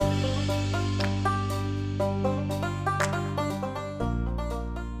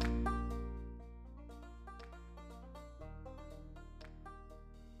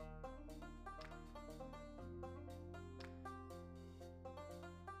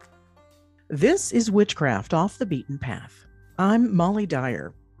This is Witchcraft Off the Beaten Path. I'm Molly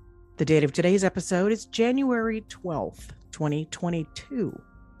Dyer. The date of today's episode is January 12th, 2022.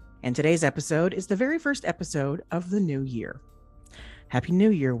 And today's episode is the very first episode of the new year. Happy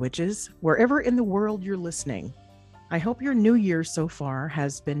New Year, witches, wherever in the world you're listening. I hope your new year so far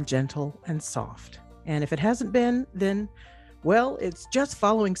has been gentle and soft. And if it hasn't been, then, well, it's just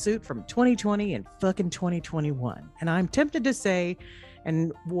following suit from 2020 and fucking 2021. And I'm tempted to say,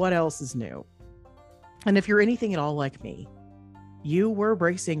 and what else is new? And if you're anything at all like me, you were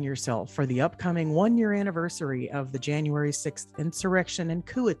bracing yourself for the upcoming one-year anniversary of the January 6th insurrection and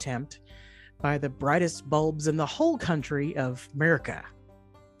coup attempt by the brightest bulbs in the whole country of America.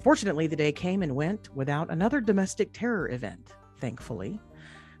 Fortunately, the day came and went without another domestic terror event, thankfully.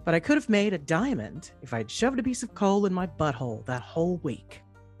 But I could have made a diamond if I'd shoved a piece of coal in my butthole that whole week.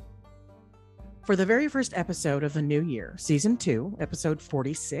 For the very first episode of the new year, season 2, episode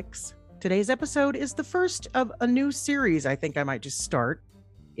 46, today's episode is the first of a new series I think I might just start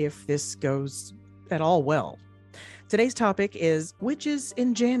if this goes at all well. Today's topic is witches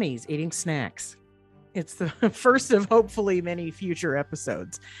in jammies eating snacks. It's the first of hopefully many future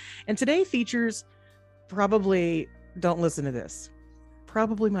episodes. And today features probably, don't listen to this,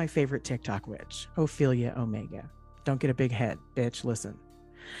 probably my favorite TikTok witch, Ophelia Omega. Don't get a big head, bitch, listen.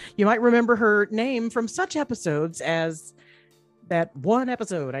 You might remember her name from such episodes as that one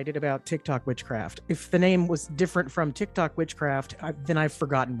episode I did about TikTok witchcraft. If the name was different from TikTok witchcraft, then I've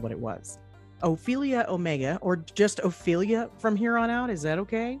forgotten what it was. Ophelia Omega, or just Ophelia from here on out, is that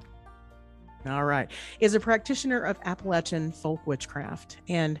okay? All right, is a practitioner of Appalachian folk witchcraft.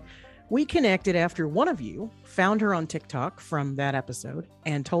 And we connected after one of you found her on TikTok from that episode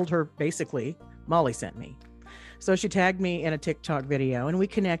and told her basically, Molly sent me. So she tagged me in a TikTok video and we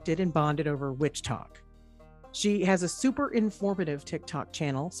connected and bonded over witch talk. She has a super informative TikTok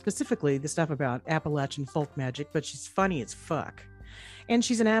channel, specifically the stuff about Appalachian folk magic, but she's funny as fuck. And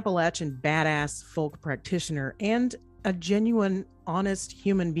she's an Appalachian badass folk practitioner and a genuine, honest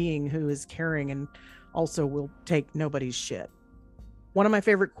human being who is caring and also will take nobody's shit. One of my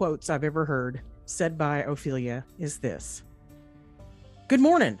favorite quotes I've ever heard said by Ophelia is this: "Good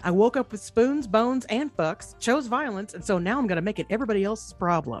morning. I woke up with spoons, bones, and fucks, chose violence, and so now I'm going to make it everybody else's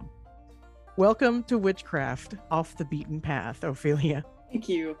problem." Welcome to Witchcraft Off the Beaten Path, Ophelia. Thank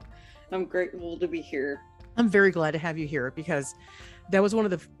you. I'm grateful to be here. I'm very glad to have you here because that was one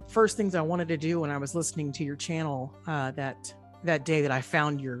of the first things I wanted to do when I was listening to your channel that day that I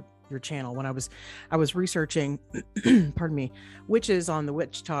found your channel, when I was researching, pardon me, witches on the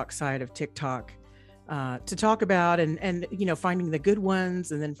witch talk side of TikTok. To talk about and you know, finding the good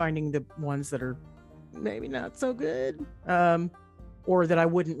ones and then finding the ones that are maybe not so good, or that I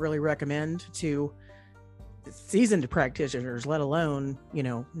wouldn't really recommend to seasoned practitioners, let alone, you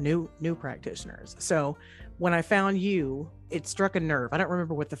know, new practitioners. So when I found you, it struck a nerve. I don't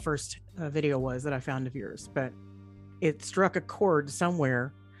remember what the first video was that I found of yours, but it struck a chord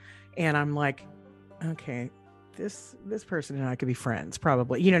somewhere, and I'm like, okay, this person and I could be friends,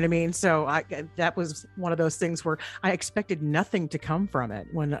 probably, you know what I mean? So that was one of those things where I expected nothing to come from it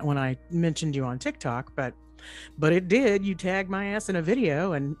when I mentioned you on TikTok, but it did. You tagged my ass in a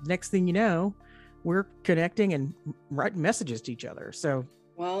video, and next thing you know, we're connecting and writing messages to each other. So,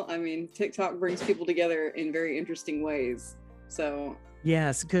 well, I mean, TikTok brings people together in very interesting ways. So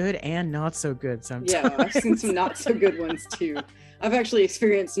yes, good and not so good sometimes. Yeah, I've seen some not so good ones too. I've actually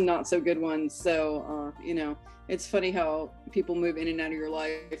experienced some not so good ones. So, you know, it's funny how people move in and out of your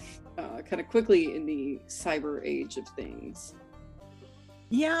life kind of quickly in the cyber age of things.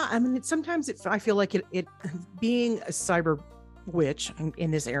 Yeah, I mean, I feel like it being a cyber witch in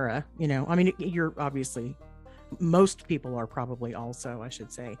this era, you know, I mean, you're obviously, most people are probably also, I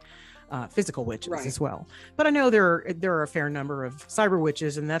should say, physical witches, right, as well. But I know there are a fair number of cyber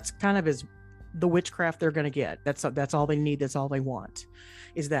witches, and that's kind of the witchcraft they're going to get. That's all they need. That's all they want,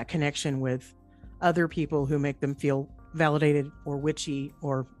 is that connection with other people who make them feel validated or witchy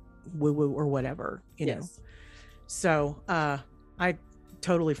or woo-woo or whatever, you know. So I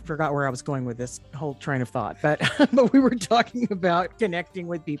totally forgot where I was going with this whole train of thought, but we were talking about connecting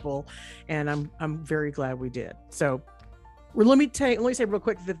with people, and I'm very glad we did. So let me say real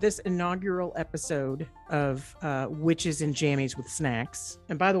quick that this inaugural episode of Witches and Jammies with Snacks,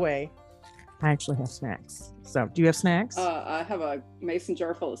 and by the way, I actually have snacks. So do you have snacks? I have a mason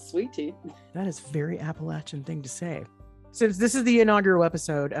jar full of sweet tea. That is a very Appalachian thing to say. Since this is the inaugural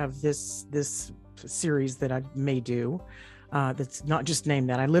episode of this series that I may do, that's not just named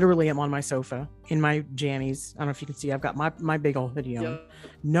that. I literally am on my sofa in my jammies. I don't know if you can see, I've got my big old hoodie on.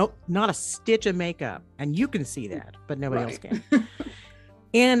 Nope, not a stitch of makeup. And you can see that, but nobody else can.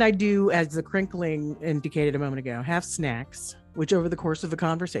 And I do, as the crinkling indicated a moment ago, have snacks, which over the course of the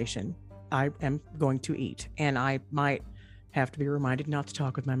conversation, I am going to eat. And I might have to be reminded not to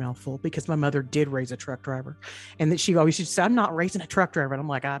talk with my mouth full, because my mother did raise a truck driver, and that she always used to say, I'm not raising a truck driver. And I'm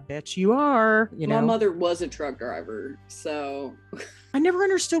like, I bet you are. My mother was a truck driver, so I never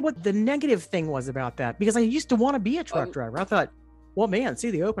understood what the negative thing was about that, because I used to want to be a truck driver. I thought, well, man, see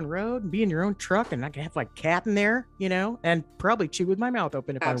the open road and be in your own truck, and I can have like cat in there, and probably chew with my mouth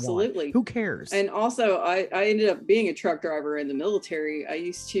open if absolutely. I want. Who cares? And also, I ended up being a truck driver in the military. I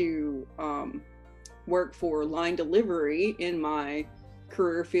used to work for line delivery in my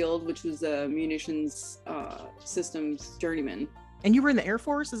career field, which was a munitions systems journeyman. And you were in the Air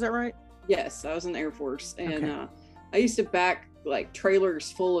Force, is that right? Yes, I was in the Air Force, and okay. I used to back like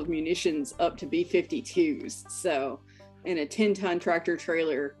trailers full of munitions up to B-52s. So in a 10-ton tractor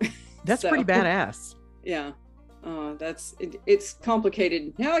trailer. That's pretty badass. Yeah. It's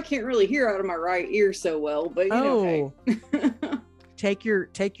complicated. Now I can't really hear out of my right ear so well, but hey. Take your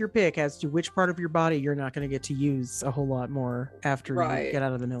pick as to which part of your body you're not going to get to use a whole lot more after you get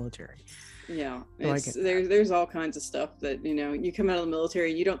out of the military. Yeah. There's all kinds of stuff that, you come out of the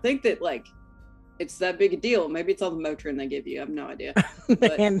military, you don't think that like it's that big a deal. Maybe it's all the Motrin they give you. I have no idea.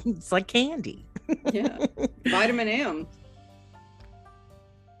 But, and it's like candy. Yeah. Vitamin M.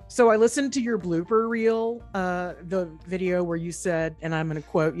 So I listened to your blooper reel, the video where you said, and I'm going to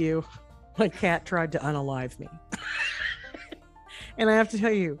quote you, my cat tried to unalive me. And I have to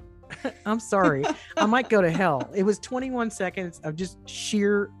tell you, I'm sorry. I might go to hell. It was 21 seconds of just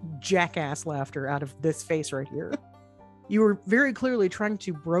sheer jackass laughter out of this face right here. You were very clearly trying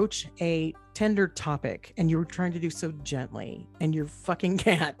to broach a tender topic, and you were trying to do so gently, and your fucking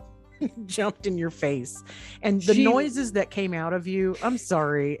cat jumped in your face. And the noises that came out of you, I'm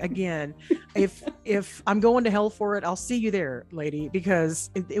sorry. Again, if I'm going to hell for it, I'll see you there, lady, because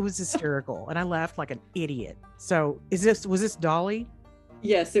it was hysterical, and I laughed like an idiot. So was this Dolly?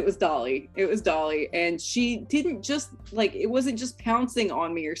 Yes, it was Dolly. It was Dolly. And she didn't just it wasn't just pouncing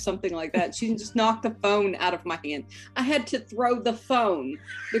on me or something like that. She didn't just knock the phone out of my hand. I had to throw the phone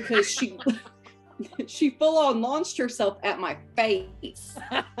because she full on launched herself at my face.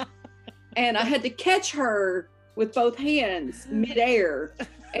 And I had to catch her with both hands midair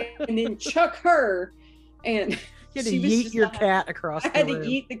and then chuck her. And you had to yeet your cat across the room. I had to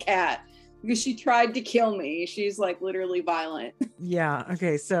yeet the cat because she tried to kill me. She's like literally violent. Yeah.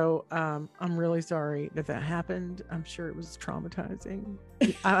 Okay. So I'm really sorry that happened. I'm sure it was traumatizing.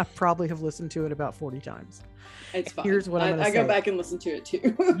 I probably have listened to it about 40 times. It's fine. Here's what I go back and listen to it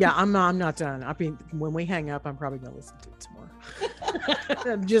too. Yeah, I'm not done. I mean, when we hang up, I'm probably gonna listen to it some more.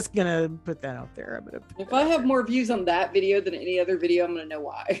 I'm just gonna put that out there. If I have more views on that video than any other video, I'm gonna know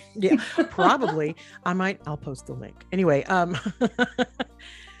why. Yeah, probably. I'll post the link. Anyway,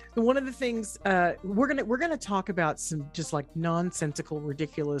 one of the things we're gonna talk about some just like nonsensical,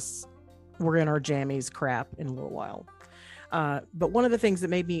 ridiculous, we're in our jammies crap in a little while. But one of the things that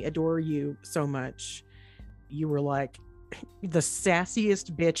made me adore you so much, you were like the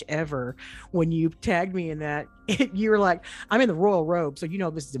sassiest bitch ever when you tagged me in that. You were like, I'm in the royal robe, so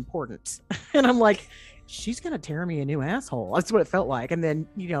this is important. And I'm like, she's gonna tear me a new asshole. That's what it felt like. And then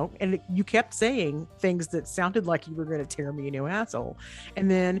and you kept saying things that sounded like you were gonna tear me a new asshole, and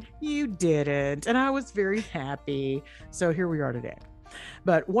then you didn't, and I was very happy. So here we are today.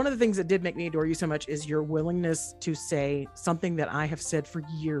 But one of the things that did make me adore you so much is your willingness to say something that I have said for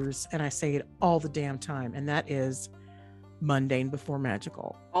years, and I say it all the damn time, and that is mundane before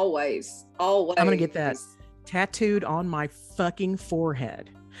magical. Always. I'm gonna get that tattooed on my fucking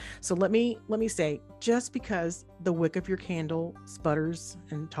forehead. So let me say, just because the wick of your candle sputters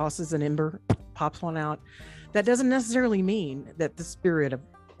and tosses an ember, pops one out, that doesn't necessarily mean that the spirit of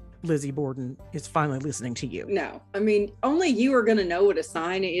Lizzie Borden is finally listening to you. No, I mean, only you are going to know what a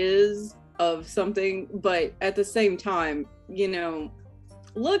sign is of something, but at the same time,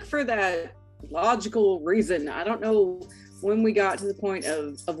 look for that logical reason. I don't know when we got to the point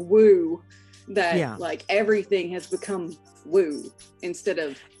of woo that like everything has become woo instead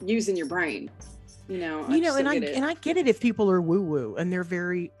of using your brain. And I get it if people are woo woo and they're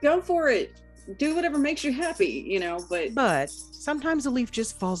very go for it. Do whatever makes you happy, but sometimes a leaf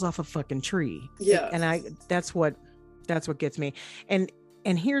just falls off a fucking tree. Yeah. And that's what gets me. And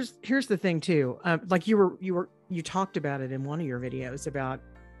here's the thing too. Like you talked about it in one of your videos about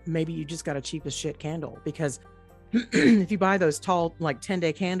maybe you just got a cheap as shit candle, because if you buy those tall, like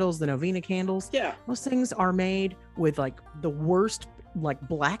 10-day candles, the novena candles, those things are made with like the worst like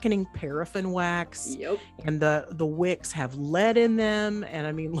blackening paraffin wax, Yep. and the wicks have lead in them. And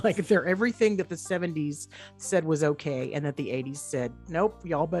I mean, like, they're everything that the 70s said was okay and that the 80s said, nope,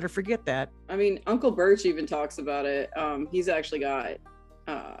 y'all better forget that. I mean, Uncle Birch even talks about it. He's actually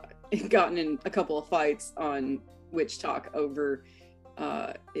gotten in a couple of fights on Witch Talk over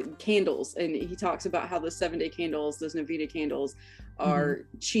candles, and he talks about how the 7-day candles, those Novena candles, are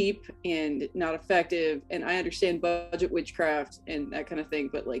cheap and not effective. And I understand budget witchcraft and that kind of thing,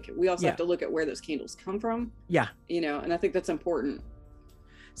 but like, we also have to look at where those candles come from. Yeah. You know, and I think that's important.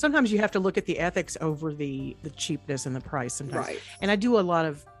 Sometimes you have to look at the ethics over the cheapness and the price sometimes. Right. And I do a lot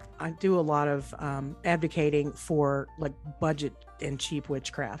of advocating for like budget and cheap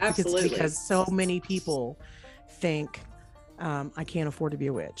witchcraft. Absolutely. Because so many people think, I can't afford to be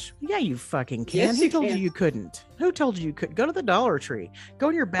a witch. Yeah, you fucking can. Yes, Who you told can. you you couldn't? Who told you couldn't? Go to the Dollar Tree. Go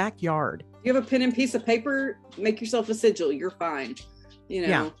in your backyard. You have a pen and piece of paper, make yourself a sigil. You're fine. You know.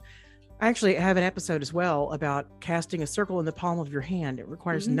 Yeah. I actually have an episode as well about casting a circle in the palm of your hand. It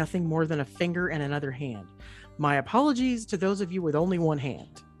requires nothing more than a finger and another hand. My apologies to those of you with only one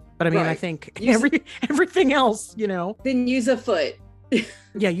hand. But I mean, I think everything else, you know. Then use a foot.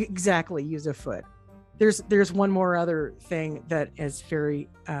 Yeah, you exactly use a foot. There's one more other thing that is very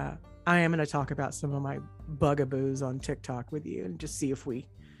I am going to talk about some of my bugaboos on TikTok with you and just see if we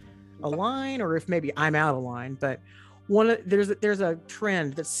align or if maybe I'm out of line. But there's a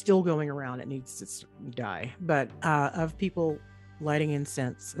trend that's still going around. It needs to die, but of people lighting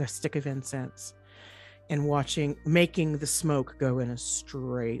incense, a stick of incense, and making the smoke go in a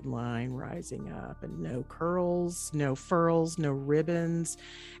straight line, rising up, and no curls, no furls, no ribbons.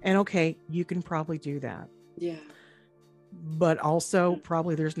 And okay, you can probably do that. Yeah. But also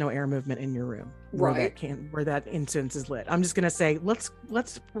probably there's no air movement in your room where that incense is lit. I'm just gonna say let's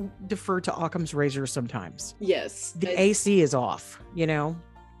defer to Occam's razor sometimes. Yes. The AC is off, you know.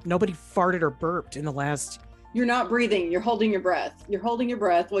 Nobody farted or burped in the last. You're not breathing. You're holding your breath. You're holding your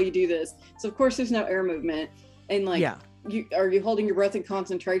breath while you do this. So of course there's no air movement. And like, are you holding your breath in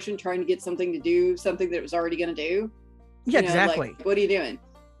concentration, trying to get something to do, something that it was already going to do? Yeah, exactly. Like, what are you doing?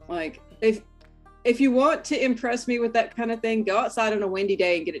 Like, if you want to impress me with that kind of thing, go outside on a windy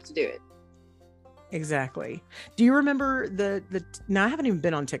day and get it to do it. Exactly. Do you remember now I haven't even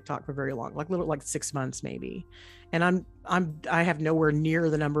been on TikTok for very long, like 6 months maybe. And I have nowhere near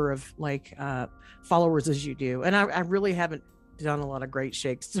the number of like followers as you do. And I really haven't done a lot of great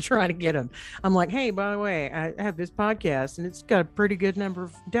shakes to try to get them. I'm like, hey, by the way, I have this podcast and it's got a pretty good number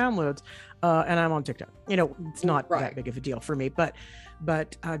of downloads. And I'm on TikTok. You know, it's not that big of a deal for me, but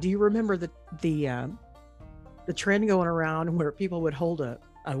do you remember the trend going around where people would hold a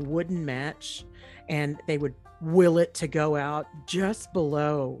wooden match and they would will it to go out just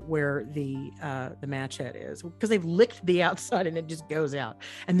below where the match head is, because they've licked the outside and it just goes out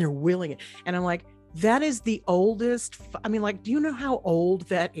and they're willing it. And I'm like, that is the oldest. I mean, like, do you know how old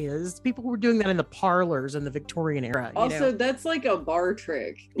that is? People were doing that in the parlors in the Victorian era. Also, that's like a bar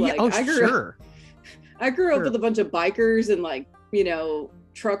trick. Like, yeah, I grew up with a bunch of bikers and like, you know,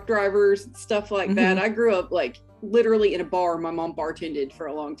 truck drivers and stuff like that. I grew up like literally in a bar. My mom bartended for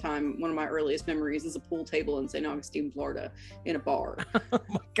a long time. One of my earliest memories is a pool table in St. Augustine, Florida, in a bar. Oh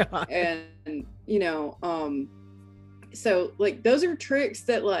my God. And you know, so like those are tricks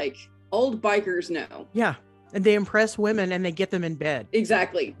that like old bikers know. Yeah. And they impress women and they get them in bed.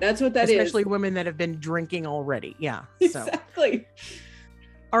 Exactly. That's what that is. Especially women that have been drinking already. Yeah. So. Exactly.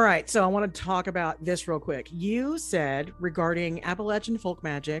 All right, so I want to talk about this real quick. You said regarding Appalachian folk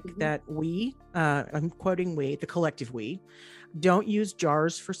magic that we, I'm quoting we, the collective we, don't use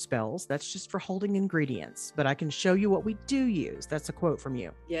jars for spells. That's just for holding ingredients, but I can show you what we do use. That's a quote from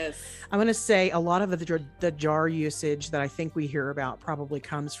you. Yes. I'm going to say a lot of the jar usage that I think we hear about probably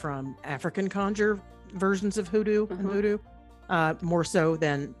comes from African conjure versions of hoodoo and voodoo. More so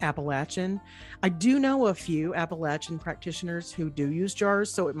than Appalachian. I do know a few Appalachian practitioners who do use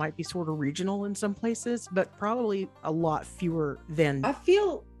jars, so it might be sort of regional in some places, but probably a lot fewer than. I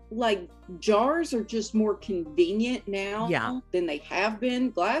feel like jars are just more convenient now than they have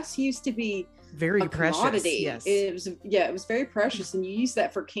been. Glass used to be very precious. Commodity. Yes. It was very precious, and you use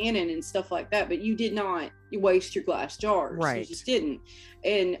that for cannon and stuff like that, but you did not waste your glass jars. Right. You just didn't.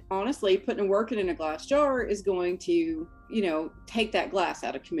 And honestly, putting a working in a glass jar is going to, you know, take that glass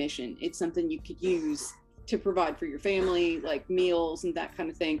out of commission. It's something you could use to provide for your family, like meals and that kind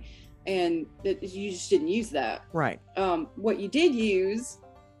of thing. And you just didn't use that. Right. What you did use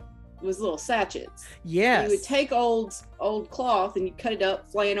was little sachets. Yes. You would take old cloth and you cut it up,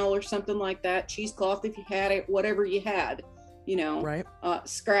 flannel or something like that, cheesecloth if you had it, whatever you had, Right.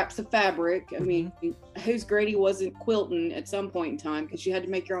 Scraps of fabric. I mean, whose Grady wasn't quilting at some point in time, because you had to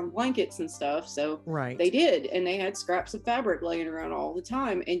make your own blankets and stuff. So right. they did, and they had scraps of fabric laying around all the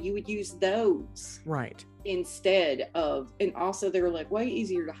time, and you would use those right instead of. And also, they were like way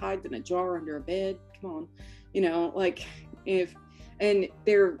easier to hide than a jar under a bed. Come on, like if and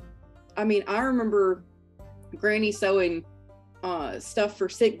they're. I mean, I remember Granny sewing stuff for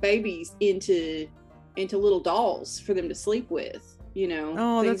sick babies into little dolls for them to sleep with,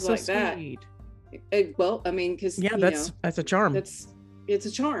 Oh, things that's so like sweet. that. Well, I mean, because that's a charm. It's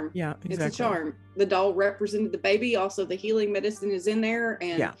a charm. Yeah, exactly. It's a charm. The doll represented the baby. Also, the healing medicine is in there,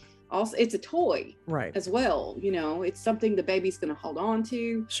 and also it's a toy, right, as well. It's something the baby's going to hold on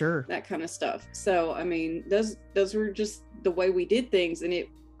to. Sure, that kind of stuff. So, I mean, those were just the way we did things, and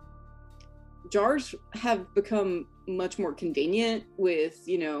jars have become much more convenient with,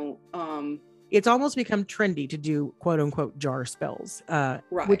 it's almost become trendy to do quote unquote jar spells,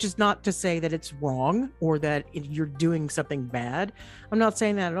 right. Which is not to say that it's wrong or that you're doing something bad. I'm not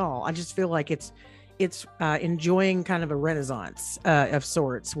saying that at all. I just feel like it's enjoying kind of a renaissance of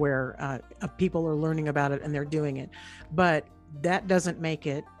sorts where people are learning about it and they're doing it. But that doesn't make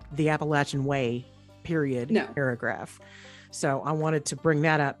it the Appalachian way, period, paragraph. So I wanted to bring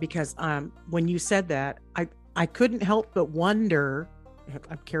that up because when you said that, I couldn't help but wonder.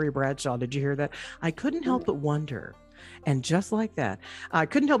 Carrie Bradshaw, did you hear that? I couldn't help but wonder. And just like that, I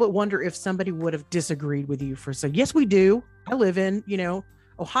couldn't help but wonder if somebody would have disagreed with you for saying, yes, we do. I live in,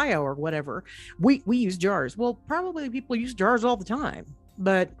 Ohio or whatever. We use jars. Well, probably people use jars all the time.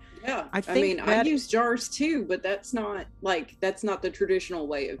 But yeah, I use jars too, but that's not the traditional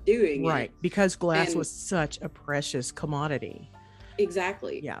way of doing it. Right, because glass was such a precious commodity.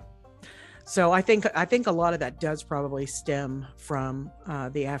 Exactly. Yeah. So I think a lot of that does probably stem from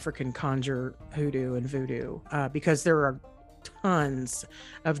the African conjure hoodoo and voodoo, because there are tons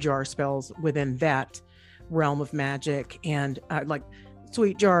of jar spells within that realm of magic, and like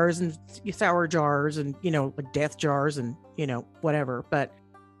sweet jars and sour jars and like death jars and whatever. But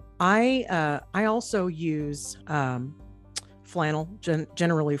I also use flannel,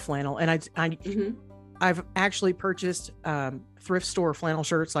 generally flannel, and I've actually purchased thrift store flannel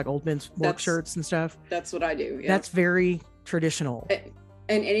shirts, like old men's work shirts and stuff. That's what I do. Yeah. That's very traditional.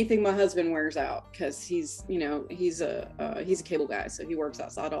 And anything my husband wears out, because he's a cable guy, so he works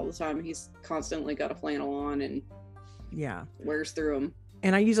outside all the time. He's constantly got a flannel on and wears through them.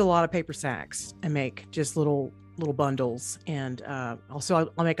 And I use a lot of paper sacks and make just little bundles, and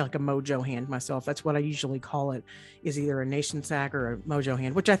also I'll make like a mojo hand myself. That's what I usually call it, is either a nation sack or a mojo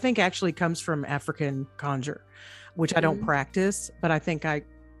hand, which I think actually comes from African conjure, which I don't practice, but I think I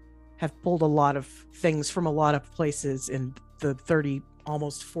have pulled a lot of things from a lot of places in the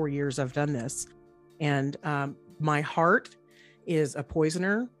almost 4 years I've done this. And my heart is a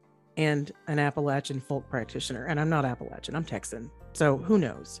poisoner and an Appalachian folk practitioner, and I'm not Appalachian, I'm Texan. So who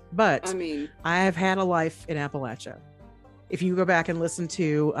knows? But I mean, I have had a life in Appalachia. If you go back and listen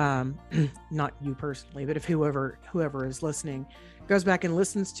to, not you personally, but if whoever is listening goes back and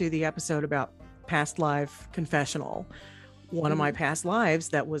listens to the episode about past life confessional, one of my past lives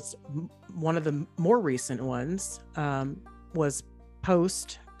that was one of the more recent ones was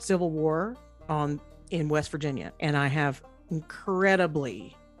post Civil War in West Virginia, and I have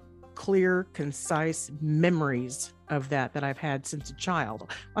incredibly clear, concise memories of that I've had since a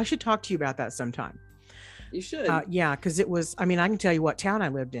child. I should talk to you about that sometime. You should. Yeah, because it was, I can tell you what town I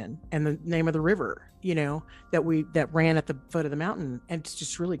lived in and the name of the river, that ran at the foot of the mountain. And it's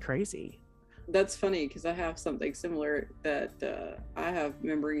just really crazy. That's funny, because I have something similar that I have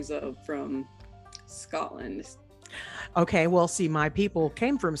memories of from Scotland. Okay, well, see, my people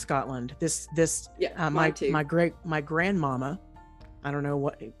came from Scotland. My grandmama, I don't know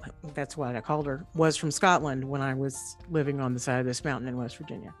what, that's what I called her, was from Scotland when I was living on the side of this mountain in West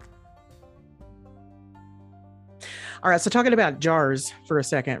Virginia. All right, so talking about jars for a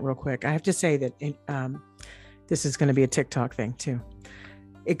second, real quick, I have to say that this is going to be a TikTok thing too.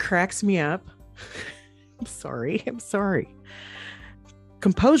 It cracks me up. I'm sorry.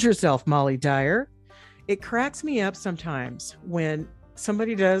 Compose yourself, Molly Dyer. It cracks me up sometimes when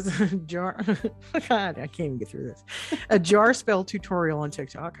somebody does a jar. God, I can't even get through this. A jar spell tutorial on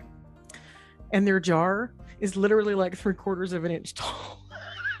TikTok, and their jar is literally like 3/4 of an inch tall.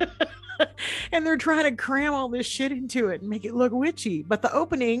 And they're trying to cram all this shit into it and make it look witchy, but the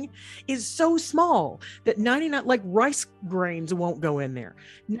opening is so small that 99 like rice grains won't go in there.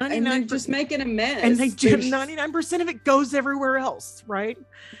 99 just making a mess, and 99% of it goes everywhere else, right?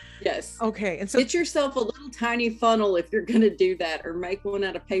 Yes. Okay. And so get yourself a little tiny funnel if you're going to do that, or make one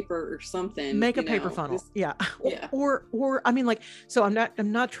out of paper or something. Make a paper funnel. Yeah. Yeah. Or I mean, like, so I'm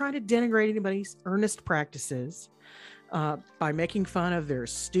not trying to denigrate anybody's earnest practices by making fun of their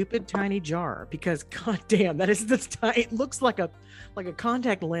stupid tiny jar, because goddamn, that is this tiny. It looks like a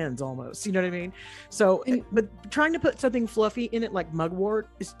contact lens almost. You know what I mean? So, but trying to put something fluffy in it like mugwort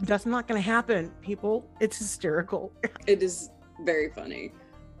that's not going to happen. People, it's hysterical. It is very funny,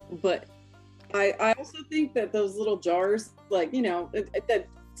 but I also think that those little jars, like, you know, that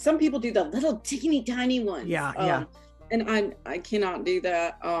some people do the little teeny tiny ones. Yeah. And I cannot do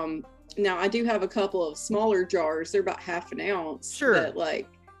that. Now I do have a couple of smaller jars. They're about half an ounce. Sure. That like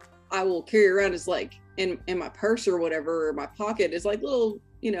I will carry around as like in my purse or whatever, or my pocket, is like little,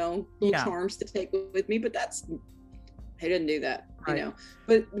 you know, little charms to take with me. But I didn't do that, right. You know.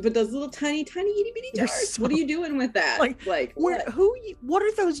 But those little tiny itty bitty jars. What are you doing with that? Like what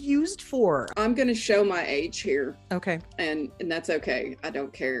are those used for? I'm gonna show my age here. Okay. And that's okay. I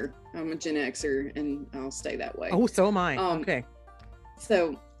don't care. I'm a Gen Xer and I'll stay that way. Oh, so am I. Okay.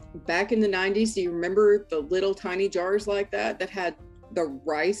 So back in the 90s, do you remember the little tiny jars like that had the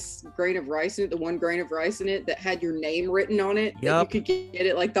grain of rice in it, the 1 grain of rice in it that had your name written on it? Yep. That you could get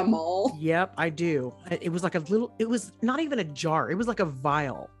it like the mall? Yep, I do. It was like it was not even a jar. It was like a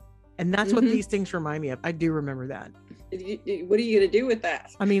vial. And that's what these things remind me of. I do remember that. What are you going to do with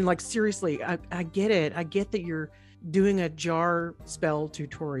that? I mean, like, seriously, I get it. I get that you're doing a jar spell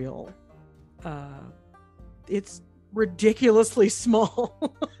tutorial. It's ridiculously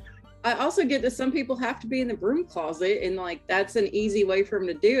small. I also get that some people have to be in the broom closet, and like that's an easy way for them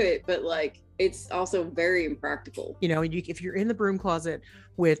to do it, but like it's also very impractical. You know, if you're in the broom closet,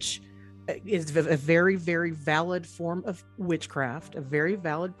 which is a very, very valid form of witchcraft, a very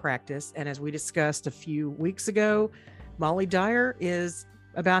valid practice, and as we discussed a few weeks ago, Molly Dyer is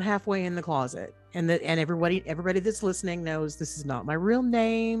about halfway in the closet, and everybody that's listening knows this is not my real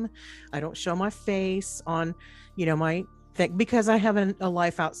name. I don't show my face on, you know, my thing, because I have a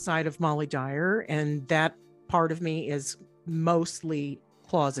life outside of Molly Dyer, and that part of me is mostly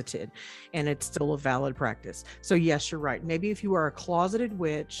closeted, and it's still a valid practice. So yes, you're right. Maybe if you are a closeted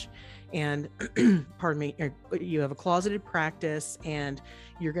witch and pardon me, you have a closeted practice and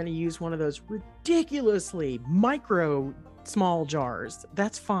you're going to use one of those ridiculously micro small jars,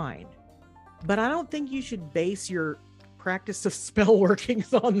 that's fine. But I don't think you should base your practice of spell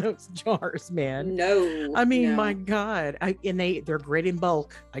workings on those jars, man. No, I mean, my God. They're great in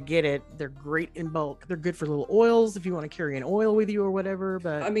bulk. I get it. They're great in bulk. They're good for little oils if you want to carry an oil with you or whatever.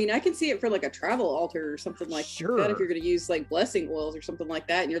 But I mean, I can see it for like a travel altar or something like that. If you're going to use like blessing oils or something like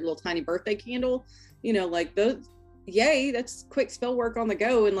that, and your little tiny birthday candle, you know, like those. Yay, that's quick spell work on the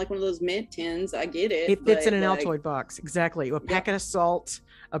go in like one of those mint tins. I get it. It fits in an Altoid box. Exactly. A packet of salt,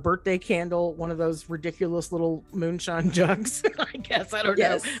 a birthday candle, one of those ridiculous little moonshine jugs. I guess. I don't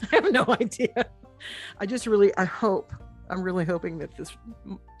know. I have no idea. I'm really hoping that this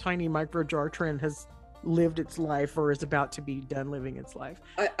tiny micro jar trend has lived its life or is about to be done living its life.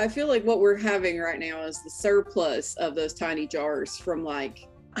 I feel like what we're having right now is the surplus of those tiny jars from like,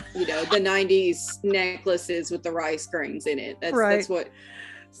 you know, the 90s necklaces with the rice grains in it. That's what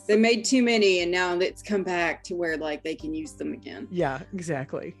they made too many, and now it's come back to where like they can use them again. Yeah,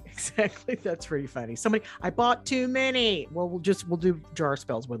 exactly. That's pretty funny. I bought too many. Well, we'll do jar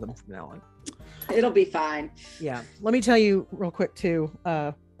spells with them from now on. It'll be fine. Yeah. Let me tell you real quick too,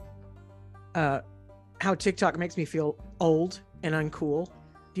 how TikTok makes me feel old and uncool.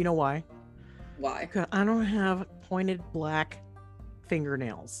 Do you know why? Why? Because I don't have pointed black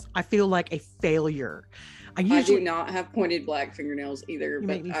fingernails. I feel like a failure. I do not have pointed black fingernails either,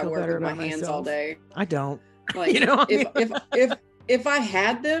 but I work with my hands all day. I don't. Like, you know, if I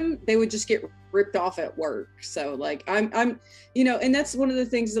had them, they would just get ripped off at work. So like I'm you know, and that's one of the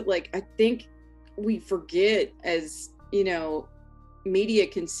things that like I think we forget as, you know, media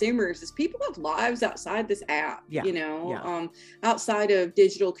consumers, is people have lives outside this app. You know, outside of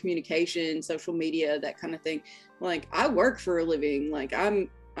digital communication, social media, that kind of thing. Like I work for a living. Like I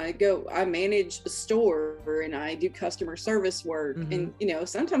manage a store and I do customer service work. And, you know,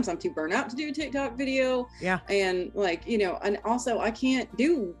 sometimes I'm too burnt out to do a TikTok video. Yeah. And like, you know, and also I can't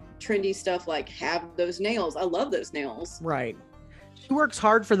do trendy stuff like have those nails. I love those nails. Right. She works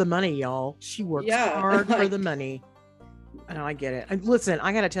hard for the money, y'all. She works hard for the money. And I get it. And listen,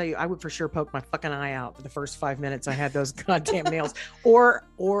 I got to tell you, I would for sure poke my fucking eye out for the first 5 minutes I had those goddamn nails. Or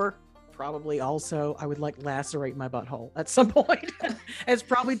probably also I would like lacerate my butthole at some point. It's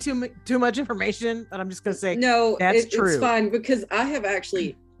probably too much information, but I'm just gonna say no. That's true. It's fine, because I have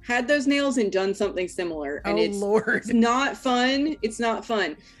actually had those nails and done something similar, and Lord, it's not fun. It's not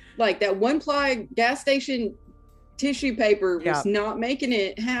fun. Like that one ply gas station tissue paper was not making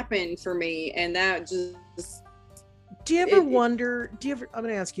it happen for me. And that just, do you ever wonder, I'm going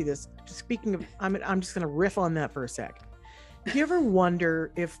to ask you this, speaking of, I'm just going to riff on that for a sec. Do you ever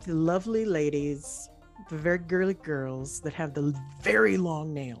wonder if the lovely ladies, the very girly girls that have the very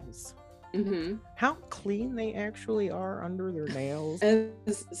long nails, how clean they actually are under their nails?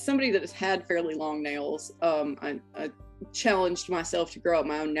 As somebody that has had fairly long nails, I challenged myself to grow out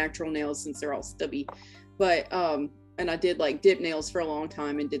my own natural nails since they're all stubby. But and I did like dip nails for a long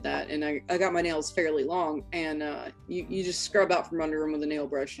time and did that. And I got my nails fairly long, and you just scrub out from under them with a nail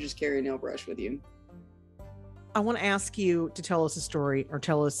brush. You just carry a nail brush with you. I want to ask you to tell us a story, or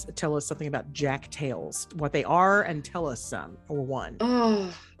tell us something about Jack Tails, what they are, and tell us some, or one.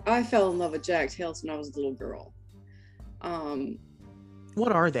 Oh, I fell in love with Jack Tails when I was a little girl.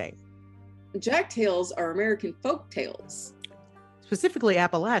 What are they? Jack Tales are American folk tales. Specifically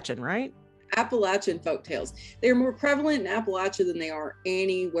Appalachian, right? Appalachian folk tales. They're more prevalent in Appalachia than they are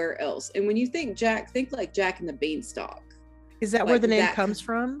anywhere else. And when you think Jack, think like Jack and the Beanstalk. Is that like where the name comes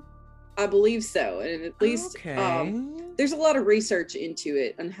from? I believe so. And at least there's a lot of research into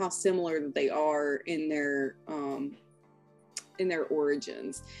it and how similar they are in their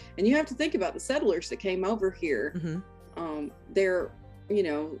origins. And you have to think about the settlers that came over here. They're, you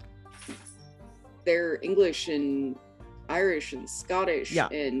know, they're English and Irish and Scottish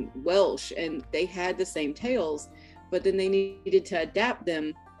and Welsh, and they had the same tales, but then they needed to adapt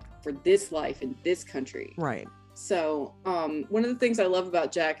them for this life in this country. Right. So one of the things I love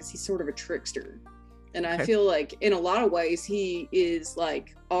about Jack is he's sort of a trickster. And I feel like in a lot of ways he is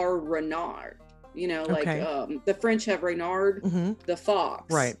like our Renard, you know, like the French have Renard, the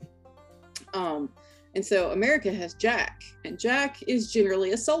fox. Right. And so America has Jack, and Jack is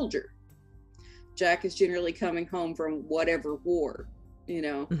generally a soldier. Jack is generally coming home from whatever war, you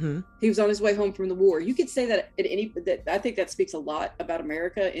know. He was on his way home from the war. You could say that I think that speaks a lot about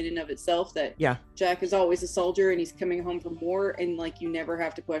America in and of itself, that Jack is always a soldier and he's coming home from war, and like you never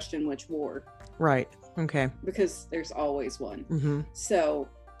have to question which war. Right. Okay. Because there's always one. So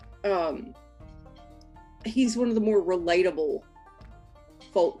he's one of the more relatable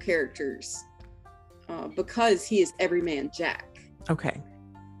folk characters because he is everyman Jack. Okay.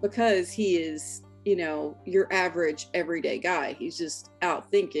 Because he is, you know, your average everyday guy. He's just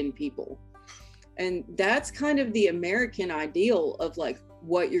out thinking people. And that's kind of the American ideal of like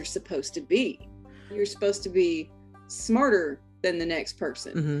what you're supposed to be. You're supposed to be smarter than the next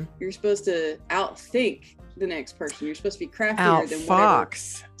person. You're supposed to outthink the next person. You're supposed to be craftier than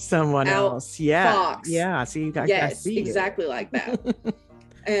outfox someone else. Yeah. Fox. Yeah. So you got exactly like that.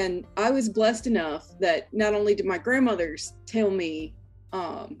 And I was blessed enough that not only did my grandmothers tell me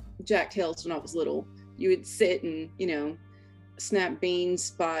Jack Tales when I was little, you would sit and, you know, snap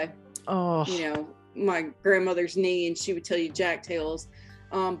beans by you know, my grandmother's knee, and she would tell you Jack Tales.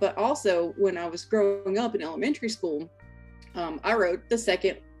 But also when I was growing up in elementary school, I rode the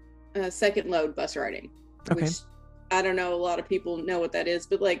second load bus riding, which I don't know, a lot of people know what that is,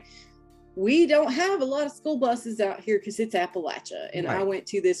 but like we don't have a lot of school buses out here because it's Appalachia, and I went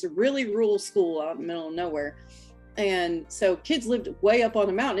to this really rural school out in the middle of nowhere. And so kids lived way up on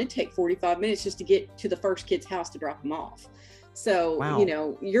the mountain. It'd take 45 minutes just to get to the first kid's house to drop them off. So, you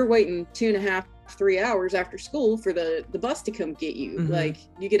know, you're waiting 2.5, 3 hours after school for the bus to come get you. Like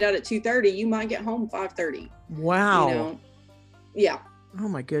you get out at 2:30, you might get home 5:30. Wow. You know? Yeah. Oh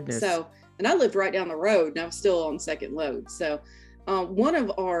my goodness. So, and I lived right down the road, and I was still on second load. So one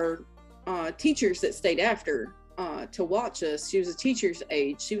of our teachers that stayed after to watch us, she was a teacher's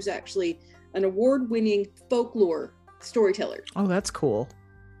age. She was actually an award-winning folklore storyteller. Oh, that's cool.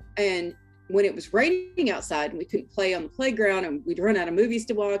 And when it was raining outside and we couldn't play on the playground and we'd run out of movies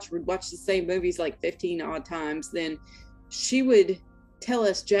to watch, we'd watch the same movies like 15 odd times, then she would tell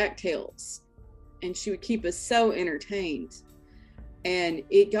us Jack Tales, and she would keep us so entertained. And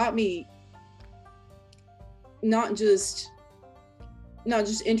it got me not just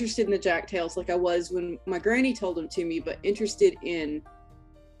interested in the Jack Tales like I was when my granny told them to me, but interested in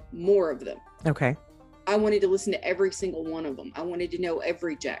more of them. Okay. I wanted to listen to every single one of them. I wanted to know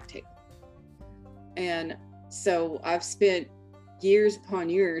every Jack tale. And so I've spent years upon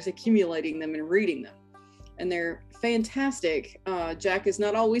years accumulating them and reading them. And they're fantastic. Jack is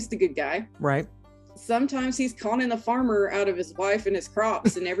not always the good guy. Right. Sometimes he's conning the farmer out of his wife and his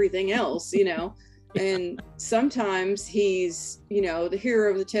crops and everything else, you know. And sometimes he's, you know, the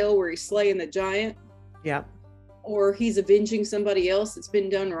hero of the tale where he's slaying the giant. Yeah. Or he's avenging somebody else that's been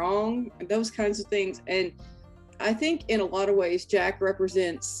done wrong, and those kinds of things. And I think in a lot of ways, Jack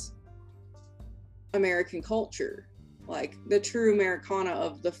represents American culture. like the true Americana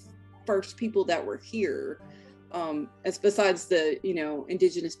of the first people that were here, as besides the, you know,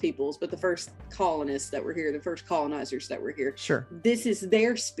 indigenous peoples, but the first colonists that were here, the first colonizers that were here. Sure. This is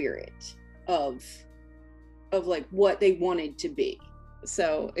their spirit of like what they wanted to be.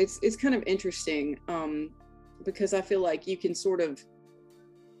 So it's kind of interesting, because I feel like you can sort of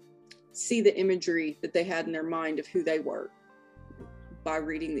see the imagery that they had in their mind of who they were by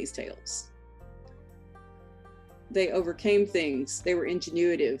reading these tales. They overcame things. They were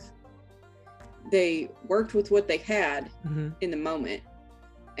ingenuitive. They worked with what they had in the moment.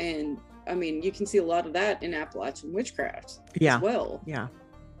 And I mean, you can see a lot of that in Appalachian witchcraft as well. Yeah.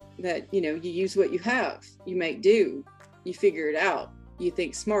 That, you know, you use what you have, you make do, you figure it out, you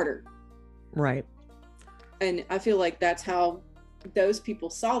think smarter. Right. And I feel like that's how those people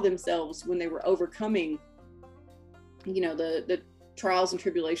saw themselves when they were overcoming, you know, the trials and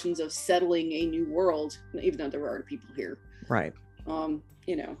tribulations of settling a new world, even though there were already people here. Right.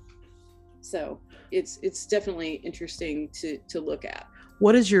 You know, so it's definitely interesting to look at.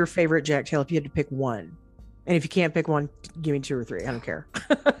 What is your favorite Jack tale if you had to pick one? And if you can't pick one, give me 2 or 3. I don't care.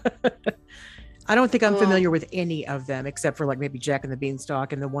 I don't think I'm familiar with any of them except for like maybe Jack and the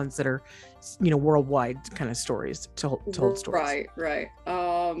Beanstalk and the ones that are, you know, worldwide kind of stories, told stories. Right.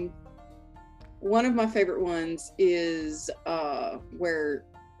 One of my favorite ones is where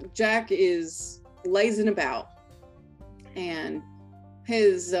Jack is lazing about and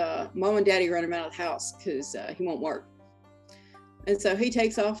his mom and daddy run him out of the house because he won't work. And so he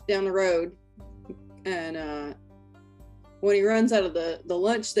takes off down the road, and when he runs out of the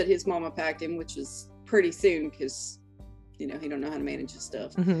lunch that his mama packed him, which is pretty soon because, you know, he don't know how to manage his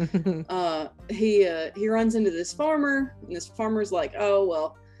stuff, he runs into this farmer, and this farmer's like, oh,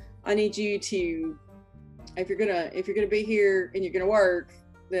 well, I need you to, if you're gonna be here and you're gonna work,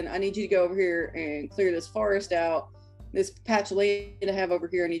 then I need you to go over here and clear this forest out. This patch of land I have over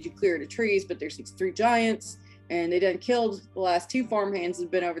here, I need you to clear it of trees, but there's these 3 giants, and they done killed the last 2 farmhands that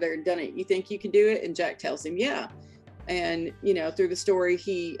have been over there and done it. You think you can do it? And Jack tells him, yeah. And, you know, through the story,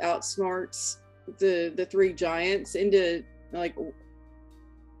 he outsmarts the 3 giants into, like,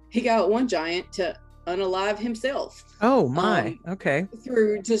 he got one giant to unalive himself. Oh my. Okay.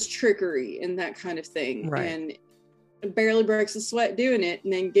 Through just trickery and that kind of thing. Right. And barely breaks a sweat doing it,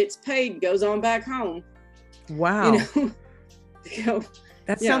 and then gets paid and goes on back home. Wow. You know?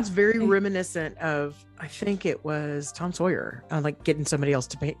 That sounds very reminiscent of, I think it was Tom Sawyer, like getting somebody else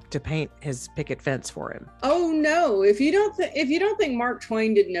to paint his picket fence for him. Oh no! If you don't think Mark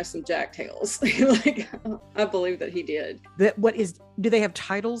Twain didn't know some Jack tales, like I believe that he did. Do they have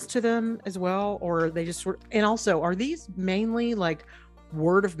titles to them as well, or are they just and also, are these mainly like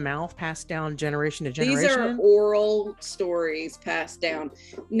word of mouth passed down generation to generation? These are oral stories passed down.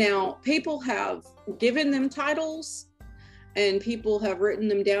 Now, people have given them titles, and people have written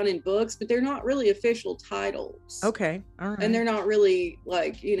them down in books, but they're not really official titles. Okay. All right. And they're not really,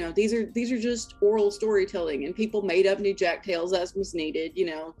 like, you know, these are just oral storytelling, and people made up new Jack tales as was needed, you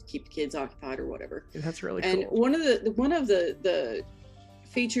know, to keep the kids occupied or whatever. That's really cool. And one of the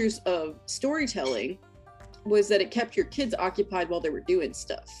features of storytelling was that it kept your kids occupied while they were doing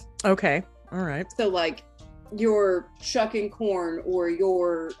stuff. Okay. All right. So like, you're shucking corn, or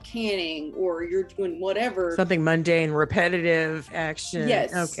you're canning, or you're doing whatever, something mundane, repetitive action.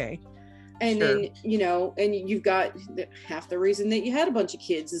 Yes. Okay. And sure. Then, you know, and you've got half the reason that you had a bunch of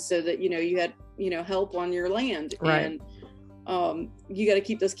kids is so that, you know, you had, you know, help on your land. Right. And you got to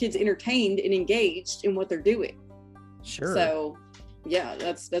keep those kids entertained and engaged in what they're doing. Sure. So yeah,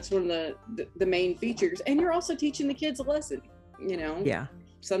 that's one of the main features. And you're also teaching the kids a lesson, you know. Yeah.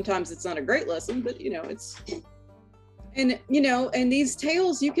 Sometimes it's not a great lesson, but, you know, it's, and, you know, and these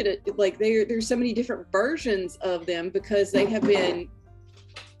tales, you could, like, there's so many different versions of them because they have been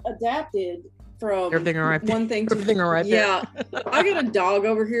adapted from everything all right one thing to everything all right yeah. I got a dog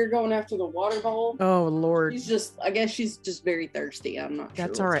over here going after the water bowl. Oh Lord. I guess she's just very thirsty. I'm not sure.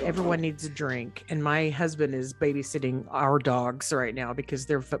 That's all right. Everyone needs a drink. And my husband is babysitting our dogs right now because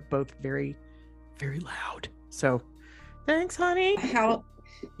they're both very, very loud. So thanks, honey.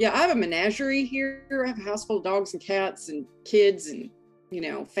 Yeah, I have a menagerie here. I have a house full of dogs and cats and kids and, you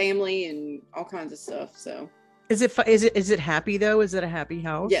know, family and all kinds of stuff. So is it happy though? Is it a happy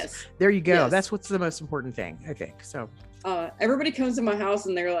house? Yes. There you go. Yes. That's what's the most important thing, I think. So everybody comes to my house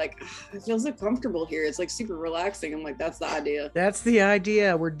and they're like, I feel so comfortable here. It's like super relaxing. I'm like, that's the idea. That's the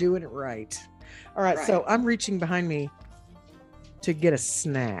idea. We're doing it right. All right. So I'm reaching behind me to get a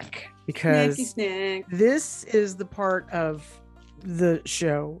snack because snack. This is the part of the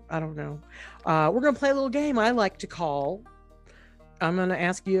show. I don't know. We're going to play a little game I like to call I'm going to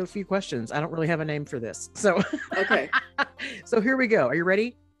ask you a few questions. I don't really have a name for this. So, Okay. So here we go. Are you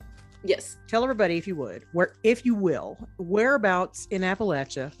ready? Yes. Tell everybody, if you would, if you will, whereabouts in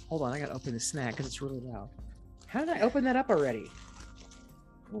Appalachia. Hold on, I got to open the snack because it's really loud. How did I open that up already?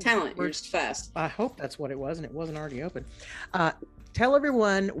 Talent. You're just fast. I hope that's what it was, and it wasn't already open. Tell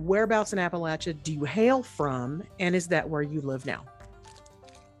everyone, whereabouts in Appalachia do you hail from, and is that where you live now?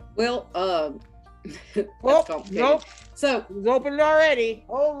 Well, that's complicated. Nope. So It's opened already.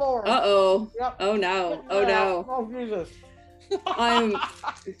 Oh Lord. uh-oh. Yep. Oh no. Oh no. Oh Jesus.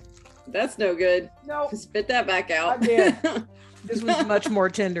 That's no good. No. Spit that back out. I did. This was much more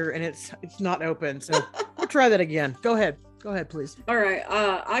tender, and it's not open. So we'll try that again. Go ahead. Go ahead, please. All right.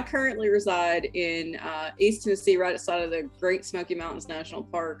 I currently reside in East Tennessee, right outside of the Great Smoky Mountains National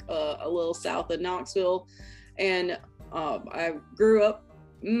Park, a little south of Knoxville. And I grew up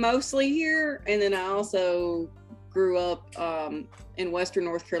mostly here. And then I also grew up in Western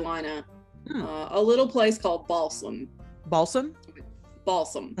North Carolina, a little place called Balsam. Balsam?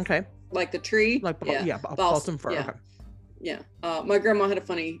 Balsam. Okay. Like the tree? Balsam fir. Yeah. Okay. Yeah. My grandma had a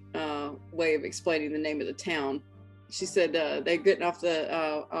funny way of explaining the name of the town. She said they're getting off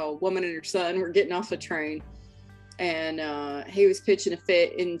a woman and her son were getting off the train, and he was pitching a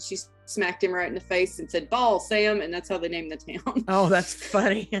fit, and she smacked him right in the face and said, "Ball, Sam," and that's how they named the town. Oh, that's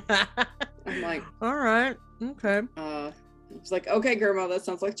funny. I'm like, all right. Okay. I was like, okay, grandma, that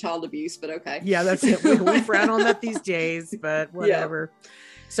sounds like child abuse, but okay. Yeah, that's it. We frown on that these days, but whatever. Yeah.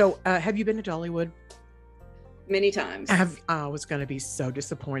 So have you been to Dollywood? Many times. I was going to be so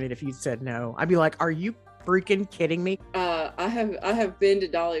disappointed if you said no. I'd be like, are you freaking kidding me? I have been to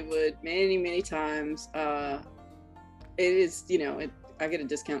Dollywood many times. It is, I get a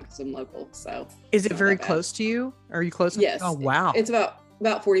discount because I'm local. So is it very close to you? Are you close? Yes. Oh wow. It's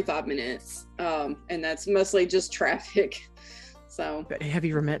about 45 minutes. And that's mostly just traffic. So but have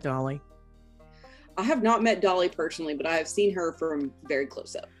you ever met Dolly? I have not met Dolly personally, but I have seen her from very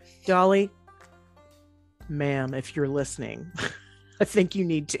close up. Dolly, ma'am, if you're listening, I think you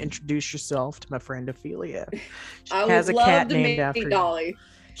need to introduce yourself to my friend Ophelia. She has a cat named after Dolly. You.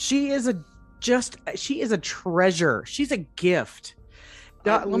 She is a treasure. She's a gift.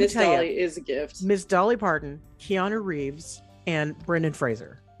 Miss Dolly is a gift. Miss Dolly Parton, Keanu Reeves, and Brendan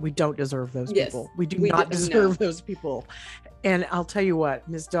Fraser. We don't deserve those people. We do not deserve those people. And I'll tell you what,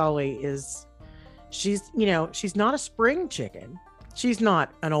 Miss Dolly she's not a spring chicken. She's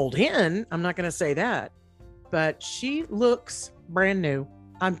not an old hen. I'm not going to say that, but she looks brand new.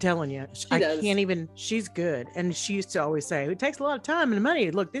 I'm telling you, she's good. And she used to always say, it takes a lot of time and money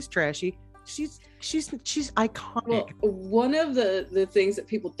to look this trashy. She's iconic. Well, one of the things that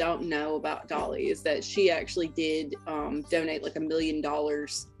people don't know about Dolly is that she actually did donate like $1 million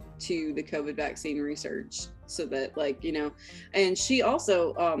to the COVID vaccine research, so that and she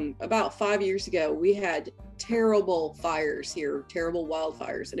also about 5 years ago, we had terrible fires here, terrible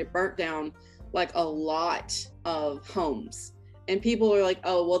wildfires, and it burnt down like a lot of homes. And people are like,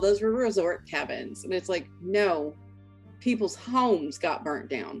 oh, well, those were resort cabins. And it's like, no, people's homes got burnt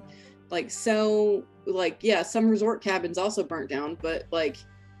down. Some resort cabins also burnt down, but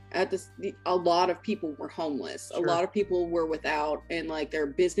a lot of people were homeless. Sure. A lot of people were without, and their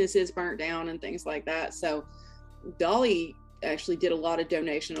businesses burnt down and things like that. So Dolly actually did a lot of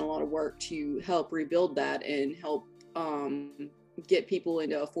donation, a lot of work to help rebuild that and help get people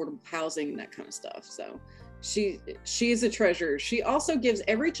into affordable housing and that kind of stuff. So she is a treasure. She also gives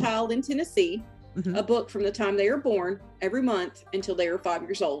every child in Tennessee a book from the time they are born every month until they are 5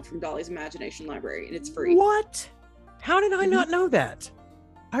 years old from Dolly's Imagination Library, and it's free. What? How did I not know that?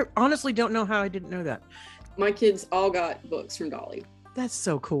 I honestly don't know how I didn't know that. My kids all got books from Dolly. That's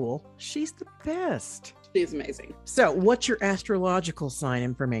so cool. She's the best. She's amazing. So what's your astrological sign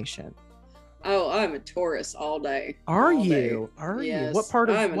information? Oh, I'm a Taurus all day. Are you? Yes. What part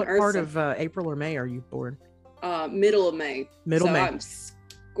of April or May are you born? Middle of May. May. I'm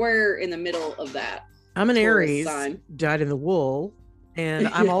square in the middle of that. I'm an Aries, dyed in the wool, and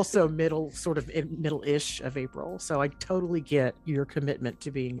I'm also middle-ish of April. So I totally get your commitment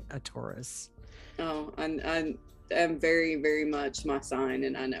to being a Taurus. Oh, I'm very, very much my sign,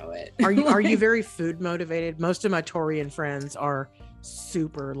 and I know it. Are you very food motivated? Most of my Taurian friends are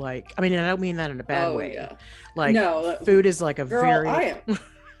super I don't mean that in a bad way. Yeah. No, food is like a girl, very. I am.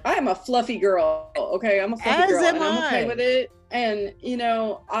 I am a fluffy girl. Okay, I'm a fluffy As girl, am and I'm okay I. with it. And you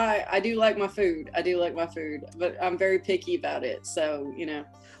know, I do like my food. I do like my food, but I'm very picky about it. So you know,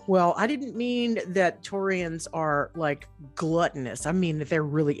 Well, I didn't mean that Taurians are like gluttonous. I mean that they're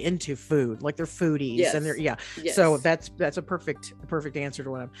really into food, like they're foodies, and they're yes, yeah. So yes, that's a perfect answer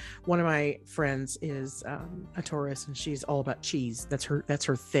to one of my friends is a Taurus, and she's all about cheese. That's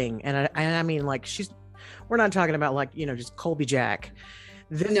her thing. And I mean like we're not talking about like just Colby Jack.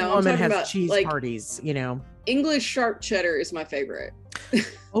 This no, I'm woman talking has about cheese like parties. English sharp cheddar is my favorite.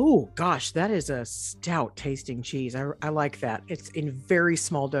 Oh gosh, that is a stout tasting cheese. I like that. It's in very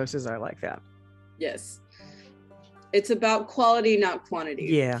small doses. I like that. Yes, it's about quality, not quantity.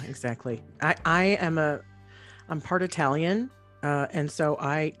 Yeah, exactly. I'm part Italian, and so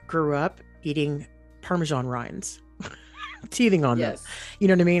I grew up eating Parmesan rinds, teething on them. Yes, You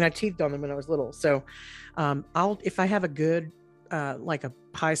know what I mean? I teethed on them when I was little. So, I'll if I have a good like a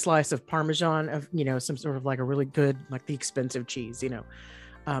pie slice of Parmesan of some sort of like a really good like the expensive cheese.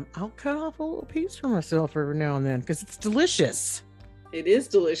 I'll cut off a little piece for myself every now and then because it's delicious. it is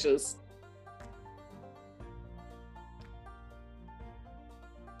delicious.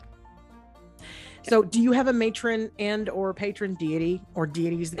 So, do you have a matron and or patron deity or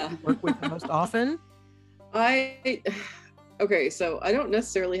deities that you work with the most often? I okay, so I don't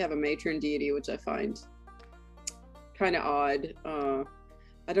necessarily have a matron deity, which I find kind of odd.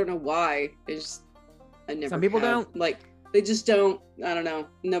 I don't know why. I never. Some people have. don't. Like they just don't. I don't know.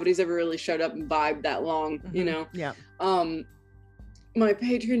 Nobody's ever really showed up and vibed that long, you know. Yeah. My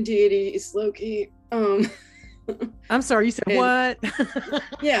patron deity is Loki. I'm sorry, you said what?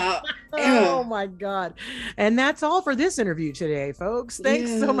 Yeah. Oh my God. And that's all for this interview today, folks. Thanks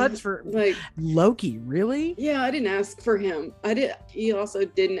so much for like Loki. Really? Yeah, I didn't ask for him. He also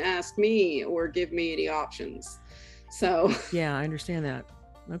didn't ask me or give me any options. So yeah, I understand that.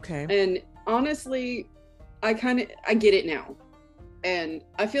 Okay. And honestly, I get it now. And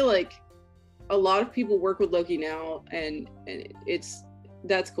I feel like a lot of people work with Loki now and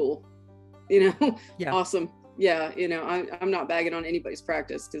that's cool. You know? Yeah. Awesome. Yeah, I'm not bagging on anybody's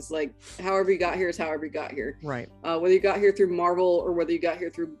practice because like however you got here is however you got here. Right. Whether you got here through Marvel or whether you got here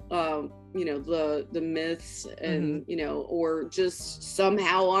through the myths and or just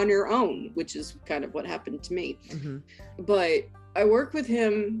somehow on your own, which is kind of what happened to me. But I work with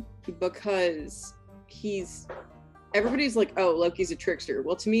him because everybody's like, oh, Loki's a trickster.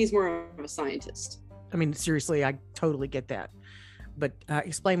 Well, to me, he's more of a scientist. I mean, seriously, I totally get that. But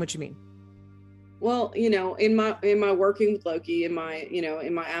explain what you mean. Well, in my working with Loki, in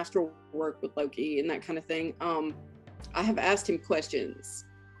my astral work with Loki and that kind of thing, I have asked him questions,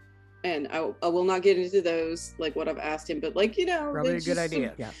 and I will not get into those, like what I've asked him, but like, probably a good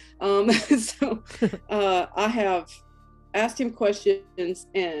idea. Yeah. So I have asked him questions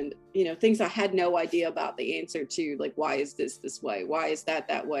and, things I had no idea about the answer to, like, why is this way? Why is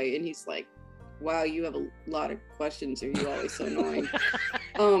that way? And he's like, wow, you have a lot of questions. Are you always so annoying?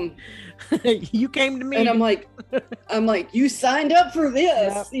 You came to me. And I'm like, you signed up for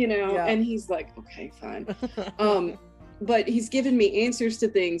this, Yep. And he's like, okay, fine. But he's given me answers to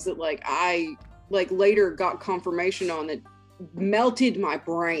things that like I like later got confirmation on that melted my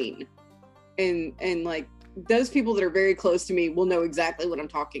brain. And like those people that are very close to me will know exactly what I'm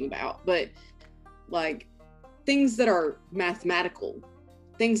talking about. But like things that are mathematical,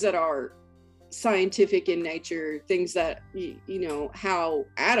 things that are scientific in nature, things that how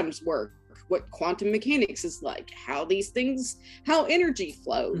atoms work, what quantum mechanics is like, how energy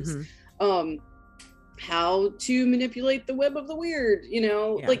flows, how to manipulate the web of the weird,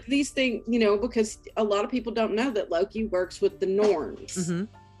 like these things, because a lot of people don't know that Loki works with the Norns.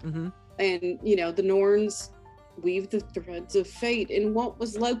 And the Norns weave the threads of fate. And what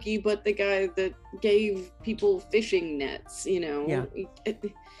was Loki but the guy that gave people fishing nets,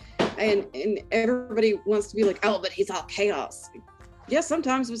 and everybody wants to be like, oh, but he's all chaos. Yes,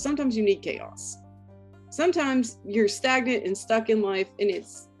 sometimes, but sometimes you need chaos. Sometimes you're stagnant and stuck in life and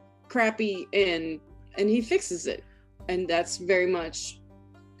it's crappy and he fixes it. And that's very much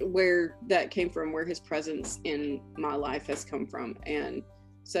where that came from, where his presence in my life has come from. And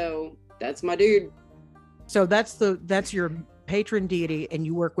so that's my dude. So that's your patron deity, and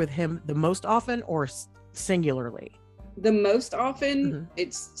you work with him the most often or singularly? The most often,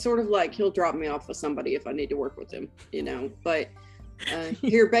 it's sort of like he'll drop me off with somebody if I need to work with him, but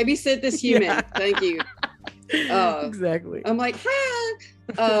here, babysit this human. Yeah. Thank you. Exactly. I'm like,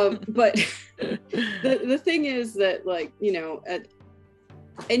 but the thing is that like, at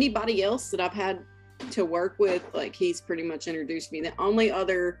anybody else that I've had to work with, like he's pretty much introduced me. The only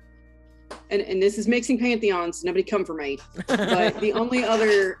other and this is mixing pantheons, nobody come for me, but the only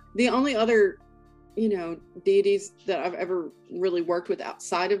other deities that I've ever really worked with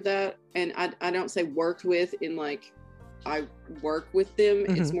outside of that, and I don't say worked with in like I work with them,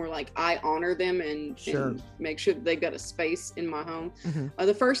 it's more like I honor them and make sure that they've got a space in my home.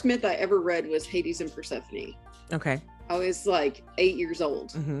 The first myth I ever read was Hades and Persephone. Okay. I was like 8 years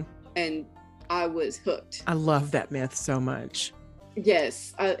old and I was hooked. I love that myth so much.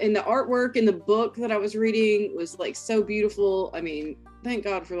 Yes. And the artwork in the book that I was reading was like so beautiful. I mean, thank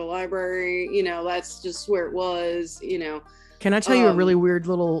God for the library, that's just where it was, Can I tell you a really weird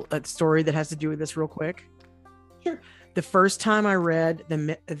little story that has to do with this real quick? Sure. The first time I read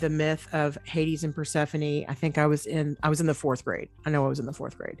the myth of Hades and Persephone, I think I was in the fourth grade. I know I was in the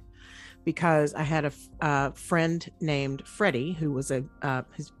fourth grade because I had a friend named Freddie who was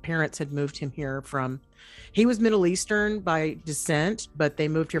his parents had moved him here he was Middle Eastern by descent, but they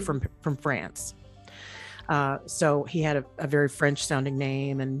moved here from France. So he had a very French sounding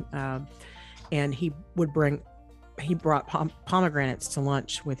name, and he brought pomegranates to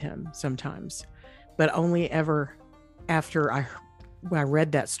lunch with him sometimes, but only ever after I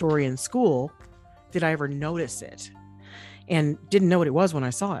read that story in school did I ever notice it, and didn't know what it was when I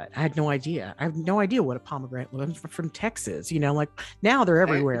saw it. I had no idea. I have no idea what a pomegranate was. I'm from Texas, like now they're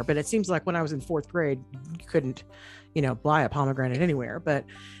everywhere, but it seems like when I was in fourth grade, you couldn't, buy a pomegranate anywhere, but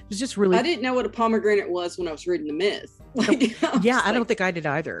it was just really, I didn't know what a pomegranate was when I was reading the myth. I don't think I did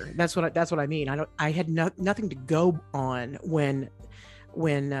either. That's what I mean. I had nothing to go on when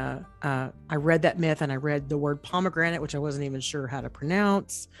I read that myth, and I read the word pomegranate, which I wasn't even sure how to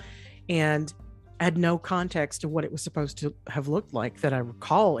pronounce, and I had no context to what it was supposed to have looked like that I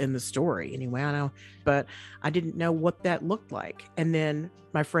recall in the story. Anyway, I know, but I didn't know what that looked like. And then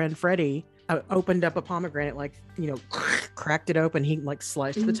my friend Freddie opened up a pomegranate, cracked it open. He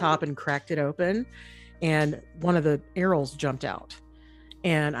sliced the top and cracked it open, and one of the arrows jumped out.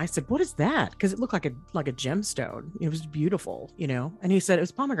 And I said, "What is that?" Because it looked like a gemstone. It was beautiful, And he said it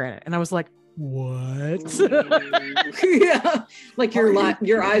was pomegranate, and I was like, "What?" Yeah, like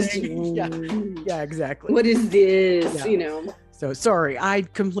your eyes. Yeah, exactly. What is this? Yeah. So sorry, I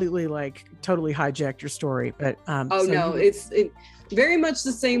completely totally hijacked your story, but it's very much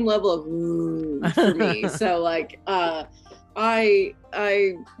the same level of for me. So I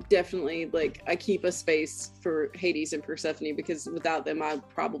definitely I keep a space for Hades and Persephone, because without them I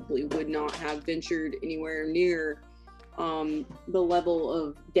probably would not have ventured anywhere near the level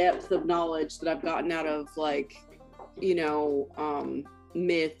of depth of knowledge that I've gotten out of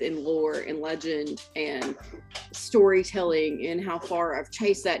myth and lore and legend and storytelling, and how far I've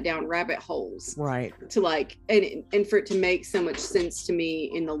chased that down rabbit holes, right, to and for it to make so much sense to me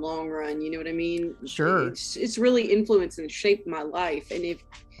in the long run, you know what I mean? Sure. It's really influenced and shaped my life, and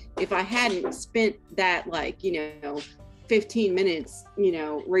if I hadn't spent that 15 minutes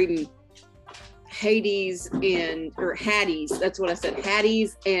reading Hades or Hades, that's what I said,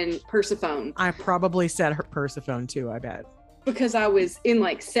 Hades and Persephone. I probably said her Persephone too, I bet, because I was in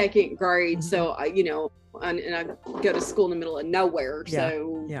second grade. So I and I go to school in the middle of nowhere,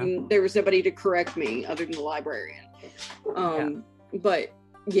 so there was nobody to correct me other than the librarian. But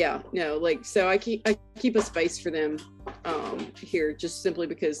so I keep a space for them here, just simply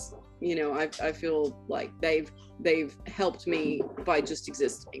because I feel like they've helped me by just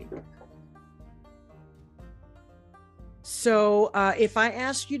existing. So if I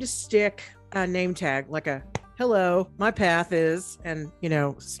ask you to stick a name tag, like a "Hello, my path is," and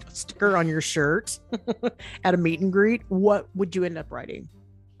sticker on your shirt at a meet and greet, what would you end up writing?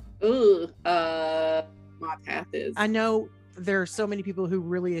 My path is. I know there are so many people who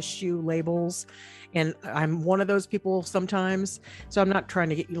really eschew labels, and I'm one of those people sometimes, so I'm not trying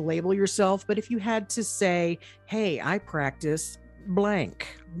to get you to label yourself, but if you had to say, "Hey, I practice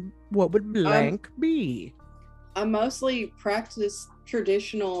blank," what would blank be? I mostly practice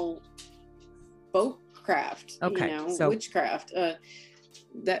traditional folkcraft, so witchcraft.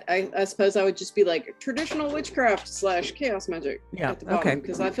 That I suppose I would just be traditional witchcraft / chaos magic at the bottom,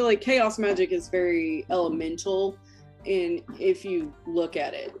 because I feel like chaos magic is very elemental, and if you look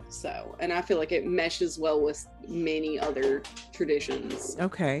at it, and I feel like it meshes well with many other traditions.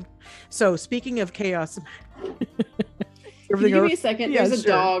 Okay, so speaking of chaos. Can you give me a second? Yeah, there's a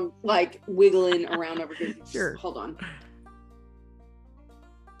dog wiggling around over here. Sure. Hold on.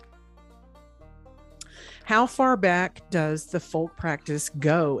 How far back does the folk practice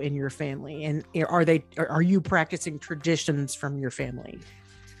go in your family? And are you practicing traditions from your family?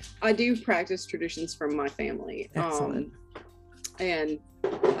 I do practice traditions from my family. Excellent. And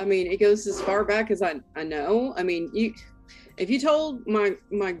I mean, it goes as far back as I know. I mean, if you told my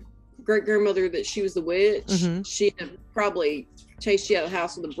great grandmother that she was the witch, Mhm. she had probably chased you out of the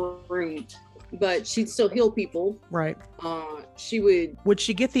house with a broom, but she'd still heal people. Right. She would Would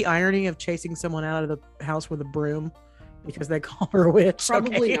she get the irony of chasing someone out of the house with a broom because they call her a witch?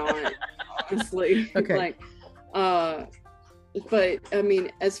 probably Okay. not, honestly. Okay. Like, but I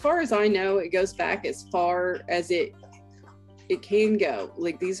mean, as far as I know, it goes back as far as it can go.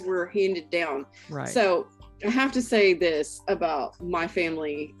 Like, these were handed down. Right. So I have to say this about my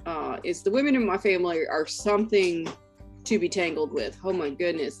family, is the women in my family are something to be tangled with. Oh my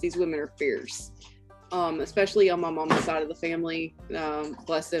goodness, these women are fierce. Especially on my mom's side of the family.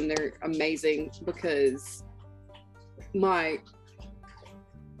 Bless them, they're amazing, because my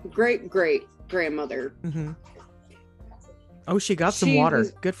great grandmother, Mhm. Oh, she got some water.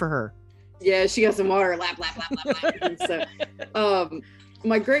 was- Good for her. yeah, she got some water, lap lap lap lap lap. And so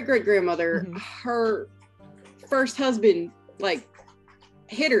my great grandmother, Mhm. her first husband, like,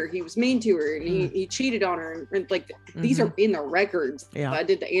 hit her. He was mean to her, and he cheated on her, and like, these are in the records. Yeah. I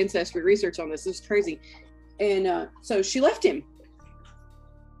did the ancestry research on this. It was crazy. And so she left him.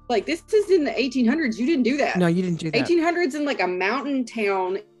 Like, this is in the 1800s. You didn't do that. No, you didn't do that. 1800s in like a mountain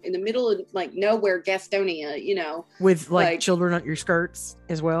town in the middle of like nowhere, Gastonia, you know. With like like- children on your skirts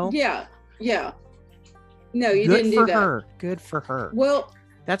as well. Yeah. No, you Good didn't for do that. her. Good for her. Well,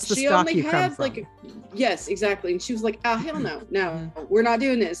 That's the she stock only you come had from. like, yes, exactly. And she was like, oh, hell no, Mm-hmm. we're not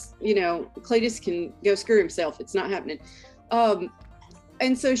doing this. You know, Cletus can go screw himself. It's not happening.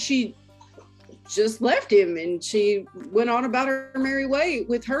 And so she just left him, and she went on about her merry way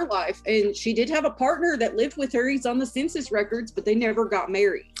with her life. And she did have a partner that lived with her. He's on the census records, but they never got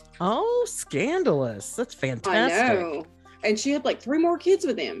married. Oh, scandalous. That's fantastic. I know. And she had like 3 more kids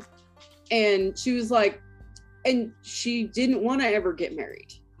with him. And she was like, and she didn't want to ever get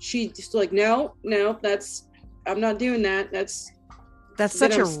married. She just like, no, I'm not doing that. That's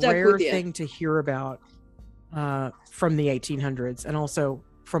such I'm a stuck rare with you. thing to hear about from the 1800s, and also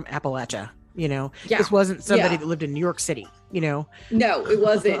from Appalachia. You know, Yeah. this wasn't somebody Yeah. that lived in New York City. You know, No, it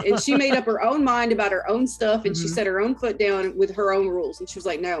wasn't. And she made up her own mind about her own stuff, and she Mhm. set her own foot down with her own rules. And she was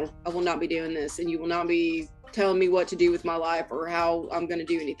like, no, I will not be doing this. And you will not be telling me what to do with my life or how I'm going to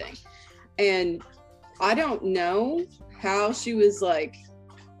do anything. And I don't know how she was like,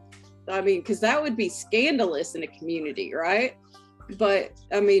 I mean, because that would be scandalous in a community, right? But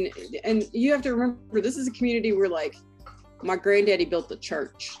I mean, and you have to remember, this is a community where like my granddaddy built the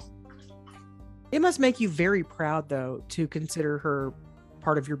church. it must make you very proud, though, to consider her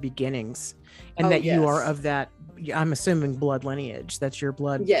part of your beginnings, and Oh, that you are yes. of that. I'm assuming blood lineage. That's your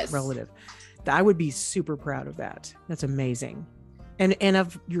blood Yes. relative. I would be super proud of that. That's amazing, and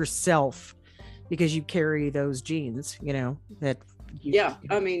of yourself, because you carry those genes. You know that. Yeah,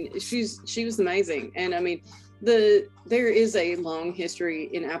 I mean, she was amazing. And I mean, there is a long history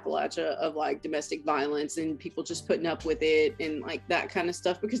in Appalachia of like domestic violence and people just putting up with it and like that kind of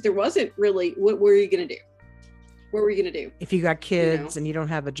stuff, because there wasn't really, what were you going to do? What were you going to do? If you got kids know. and you don't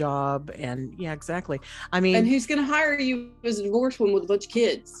have a job, and yeah, exactly. I mean, And who's going to hire you as a divorced woman with a bunch of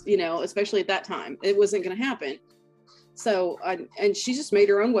kids, you know, especially at that time? It wasn't going to happen. So, and she just made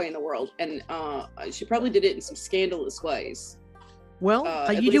her own way in the world. And she probably did it in some scandalous ways. well,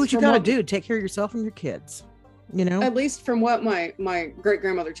 at you do least what you from gotta what- do. Take care of yourself and your kids. You know. At least from what my great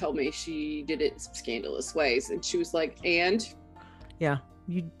grandmother told me, she did it in some scandalous ways. And she was like, and Yeah,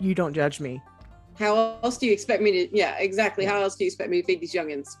 you don't judge me. how else do you expect me to, yeah, exactly. How else do you expect me to feed these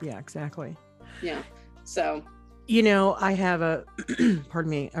youngins? Yeah, exactly. Yeah. So, You know, I have a pardon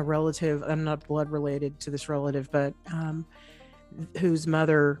me, a relative. I'm not blood related to this relative, but whose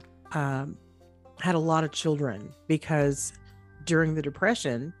mother had a lot of children, because during the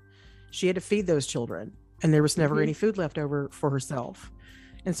Depression, she had to feed those children, and there was never Mhm. any food left over for herself.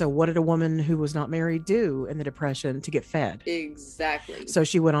 And so, what did a woman who was not married do in the Depression to get fed? exactly. So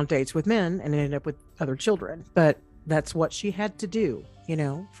she went on dates with men and ended up with other children. But that's what she had to do, you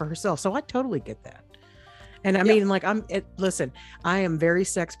know, for herself. So I totally get that. And I Yeah. mean, like, listen, I am very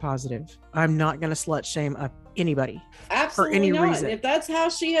sex positive. I'm not going to slut shame anybody. Absolutely any not. reason. If that's how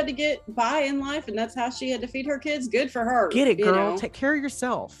she had to get by in life and that's how she had to feed her kids, good for her. Get it, you girl. know? Take care of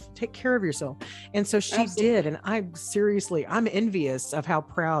yourself. Take care of yourself. And so she Absolutely. did. And I'm envious of how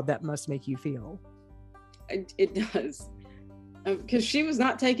proud that must make you feel. It does. Because she was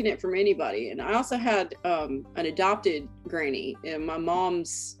not taking it from anybody. And I also had an adopted granny, and my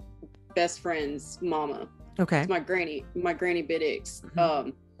mom's best friend's mama. Okay. It's my granny Biddix.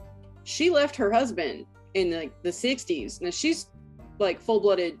 Mhm. She left her husband in like the 60s. Now she's like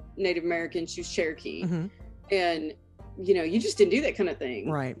full-blooded Native American. She's Cherokee. Mhm. And you just didn't do that kind of thing.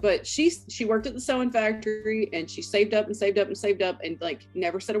 Right. But she worked at the sewing factory, and she saved up and saved up and saved up, and like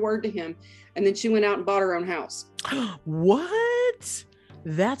never said a word to him. And then she went out and bought her own house. What?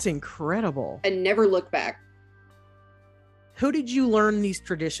 That's incredible. And never looked back. Who did you learn these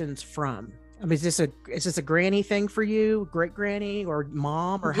traditions from? I mean, is this a granny thing for you, great granny, or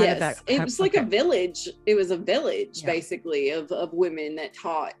mom, or how did that? It was like okay. a village. It was a village, Yeah. basically, of women that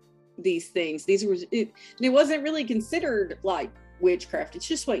taught these things. It wasn't really considered like witchcraft. It's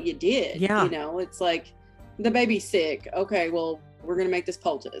just what you did. Yeah. It's like the baby's sick. Okay, well, we're gonna make this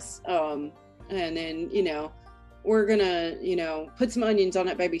poultice. And then we're gonna put some onions on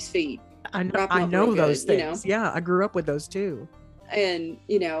that baby's feet. I know those things. Yeah, I grew up with those too. And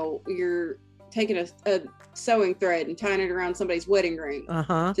you're taking a sewing thread and tying it around somebody's wedding ring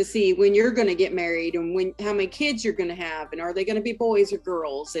to see when you're going to get married, and how many kids you're going to have, and are they going to be boys or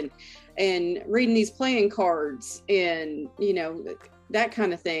girls, and reading these playing cards, and that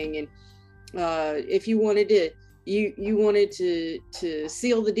kind of thing. And if you wanted to you wanted to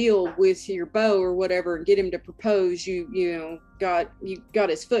seal the deal with your beau or whatever and get him to propose, you got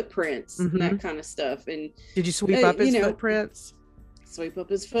his footprints and that kind of stuff. And did you sweep up his footprints? Sweep up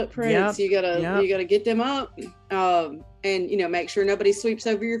his footprints. Yep. You gotta get them up, and make sure nobody sweeps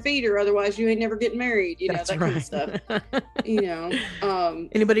over your feet, or otherwise you ain't never getting married. That's that right. kind of stuff.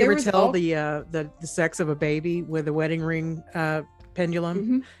 Anybody ever tell the sex of a baby with a wedding ring pendulum?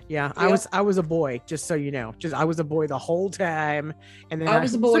 Mm-hmm. Yeah, yep. I was a boy, just so you know. I was a boy the whole time, and then I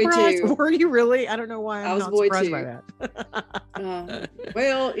was a boy too. Were you really? I don't know why I'm not surprised by that.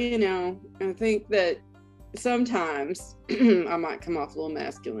 Well, I think that sometimes I might come off a little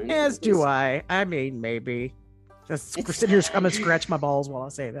masculine. As do I. I mean, maybe. Just sitting here, I'm gonna scratch my balls while I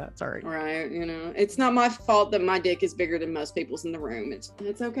say that. Sorry. Right. It's not my fault that my dick is bigger than most people's in the room.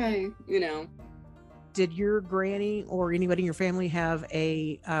 It's okay. Did your granny or anybody in your family have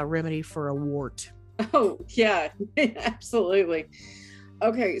a remedy for a wart? Oh yeah, absolutely.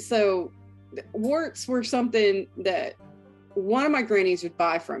 Okay, so warts were something that one of my grannies would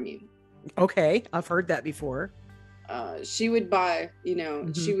buy from you. Okay, I've heard that before. She would buy,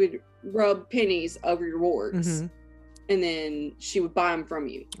 she would rub pennies over your warts, and then she would buy them from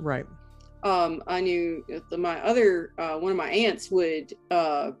you. Right. I knew my other one of my aunts would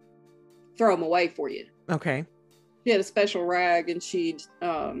throw them away for you. Okay. She had a special rag, and she'd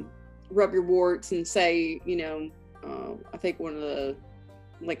rub your warts and say, I think one of the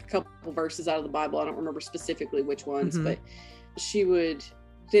a couple verses out of the Bible. I don't remember specifically which ones, but she would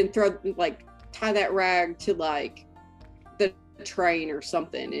then tie that rag to the train or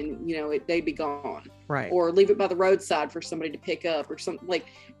something, and they'd be gone. Right. Or leave it by the roadside for somebody to pick up, or something,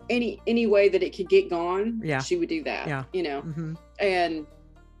 any way that it could get gone. Yeah. She would do that. Yeah. And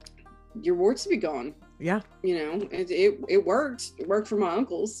your warts would be gone. Yeah. It worked. It worked for my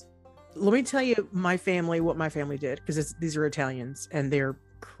uncles. Let me tell you what my family did, because these are Italians, and they're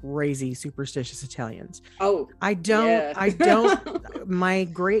crazy superstitious Italians. Oh, I don't my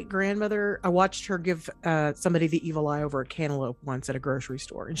great grandmother, I watched her give somebody the evil eye over a cantaloupe once at a grocery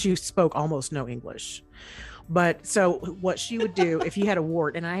store, and she spoke almost no English. But so what she would do if you had a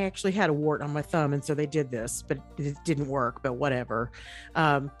wart, and I actually had a wart on my thumb, and so they did this, but it didn't work, but whatever.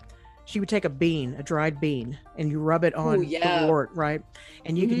 She would take a dried bean, and you rub it on the wart, right?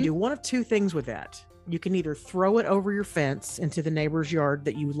 And you can do one of two things with that. You can either throw it over your fence into the neighbor's yard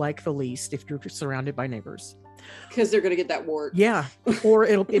that you like the least, if you're surrounded by neighbors, because they're going to get that wart. Yeah. Or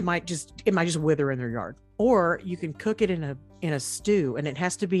it might just wither in their yard. Or you can cook it in a stew, and it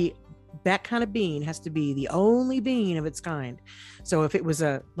has to be, that kind of bean has to be the only bean of its kind. So if it was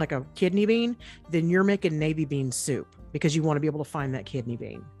a kidney bean, then you're making navy bean soup, because you want to be able to find that kidney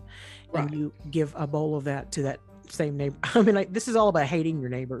bean. Right. And you give a bowl of that to that same neighbor. I mean, this is all about hating your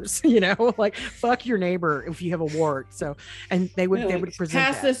neighbors, fuck your neighbor if you have a wart. So, and they would present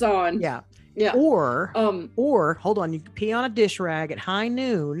pass this on. Yeah. Yeah. Or hold on, you can pee on a dish rag at high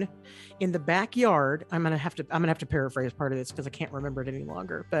noon in the backyard. I'm gonna have to paraphrase part of this because I can't remember it any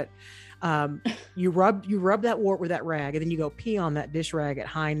longer. But you rub that wart with that rag, and then you go pee on that dish rag at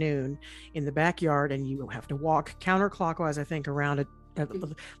high noon in the backyard, and you have to walk counterclockwise, I think, around it,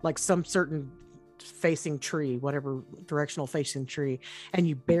 some certain facing tree, whatever directional facing tree, and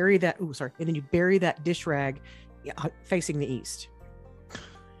you bury that. And then you bury that dish rag facing the east.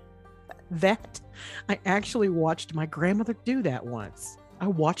 That I actually watched my grandmother do that once. I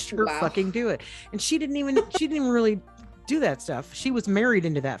watched her fucking do it, and she didn't even really do that stuff. She was married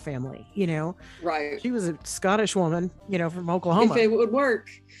into that family, Right. She was a Scottish woman, from Oklahoma. If it would work,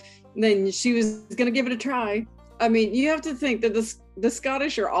 then she was gonna give it a try. I mean, you have to think that the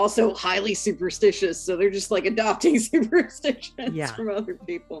Scottish are also highly superstitious, so they're just like adopting superstitions from other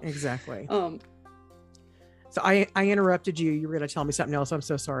people. Exactly. So I interrupted you. You were going to tell me something else. I'm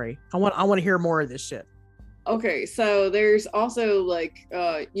so sorry. I want to hear more of this shit. Okay, so there's also like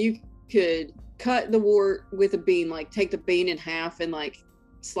you could cut the wart with a bean, like take the bean in half and like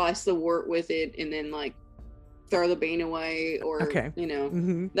slice the wart with it, and then like throw the bean away, or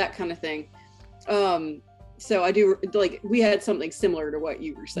that kind of thing. So I do like, we had something similar to what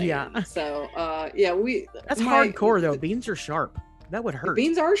you were saying. Yeah. So that's hardcore though. Beans are sharp. That would hurt.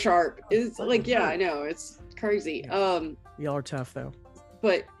 Beans are sharp. It's like, I know, it's crazy. Yeah. Y'all are tough though.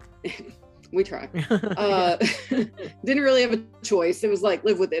 But we try. Didn't really have a choice. It was like,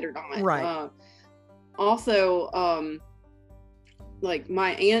 live with it or not. Right. Also, like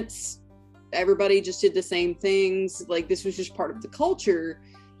my aunts, everybody just did the same things. Like this was just part of the culture,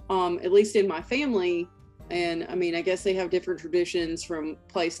 at least in my family. And I mean, I guess they have different traditions from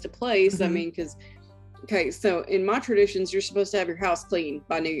place to place. Mm-hmm. I mean, because, okay, so in my traditions, you're supposed to have your house clean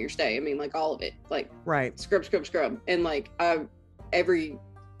by New Year's Day. I mean, like all of it, like right, scrub. And like I every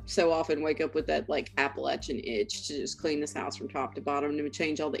so often wake up with that like Appalachian itch to just clean this house from top to bottom, to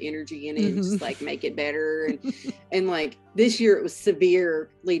change all the energy in it, and just like make it better. And like this year it was severe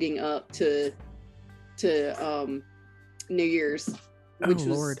leading up to New Year's, which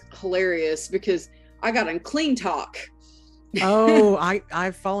was hilarious because I got on Clean Talk. Oh,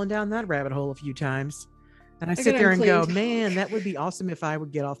 I've fallen down that rabbit hole a few times, and I sit there and go, man, that would be awesome if I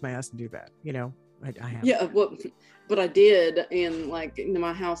would get off my ass and do that. You know, I have. Yeah, well, but I did, and like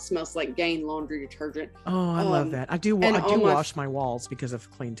my house smells like Gain laundry detergent. Oh, I love that. I do wash my walls because of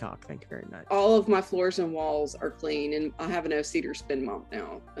Clean Talk. Thank you very much. All of my floors and walls are clean, and I have a no cedar spin mop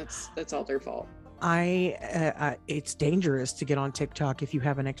now. That's all their fault. It's dangerous to get on TikTok if you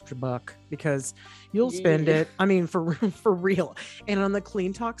have an extra buck, because you'll spend it. I mean, for real. And on the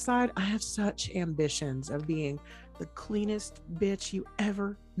Clean Talk side, I have such ambitions of being the cleanest bitch you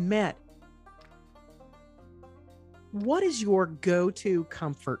ever met. What is your go-to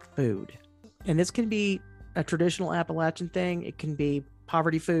comfort food? And this can be a traditional Appalachian thing. It can be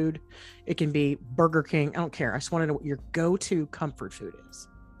poverty food. It can be Burger King. I don't care. I just want to know what your go-to comfort food is.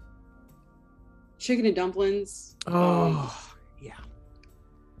 Chicken and dumplings. Oh, yeah.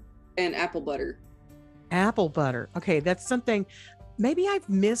 And apple butter. Apple butter. Okay, that's something. Maybe I've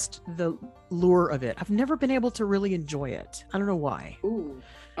missed the lure of it. I've never been able to really enjoy it. I don't know why. Ooh,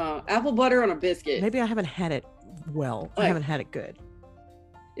 apple butter on a biscuit. Maybe I haven't had it well. Like, I haven't had it good.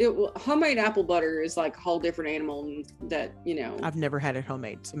 Homemade apple butter is like a whole different animal that, you know. I've never had it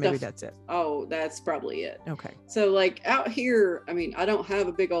homemade, so maybe that's it. Oh, that's probably it. Okay. So like out here, I mean, I don't have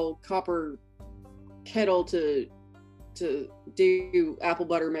a big old copper kettle to do apple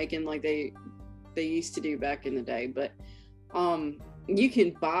butter making like they used to do back in the day, but you can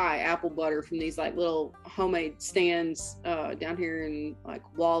buy apple butter from these like little homemade stands down here in like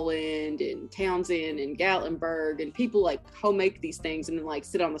Walland and Townsend and Gatlinburg, and people like homemade these things and then like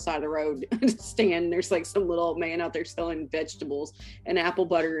sit on the side of the road stand. There's like some little old man out there selling vegetables and apple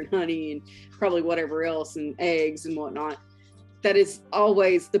butter and honey and probably whatever else and eggs and whatnot. That is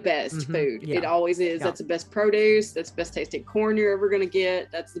always the best food. Yeah. It always is. Yeah. That's the best produce. That's the best tasting corn you're ever going to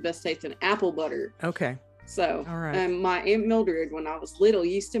get. That's the best tasting apple butter. Okay. So, all right. My Aunt Mildred, when I was little,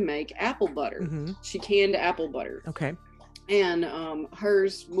 used to make apple butter. She canned apple butter. Okay. And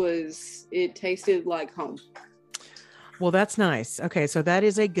hers it tasted like home. Well, that's nice. Okay. So that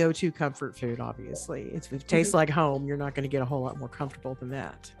is a go-to comfort food, obviously. If it tastes like home, you're not going to get a whole lot more comfortable than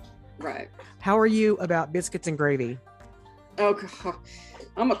that. Right. How are you about biscuits and gravy? Oh,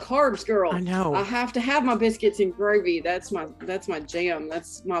 I'm a carbs girl. I know. I have to have my biscuits and gravy. That's my jam.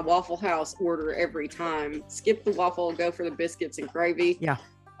 That's my Waffle House order every time. Skip the waffle, go for the biscuits and gravy. Yeah.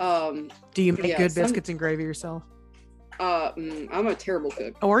 Do you make good biscuits and gravy yourself? I'm a terrible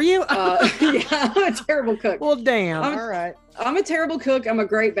cook. Oh, are you? Yeah, I'm a terrible cook. Well, damn. All right. I'm a terrible cook. I'm a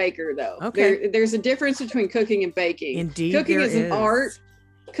great baker, though. Okay. There's a difference between cooking and baking. Indeed, cooking is an art.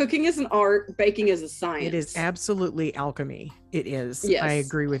 Cooking is an art. Baking is a science. It is absolutely alchemy. It is. Yes. I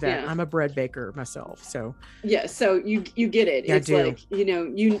agree with that. Yeah. I'm a bread baker myself, so. Yeah. So you get it. Yeah, it's like, you know,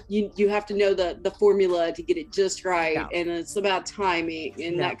 you have to know the formula to get it just right, and it's about timing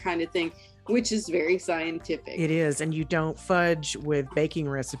and that kind of thing, which is very scientific. It is, and you don't fudge with baking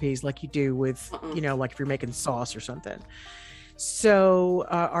recipes like you do with, you know, like if you're making sauce or something. So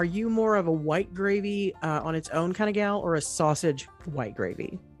are you more of a white gravy on its own kind of gal, or a sausage white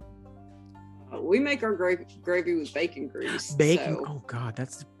gravy? We make our gravy with bacon grease. Bacon. So. Oh God,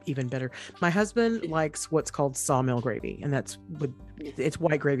 that's even better. My husband likes what's called sawmill gravy, and it's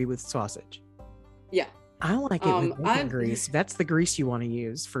white gravy with sausage. Yeah. I like it with bacon I grease. That's the grease you want to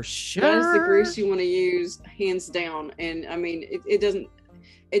use for sure. That is the grease you want to use, hands down. And I mean, it doesn't.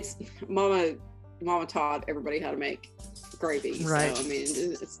 It's Mama taught everybody how to make gravy. Right. So I mean,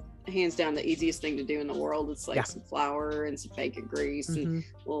 it's hands down the easiest thing to do in the world. It's like some flour and some bacon grease and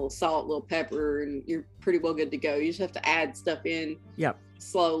a little salt, a little pepper, and you're pretty well good to go. You just have to add stuff in.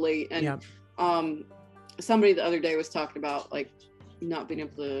 Slowly. And somebody the other day was talking about like not being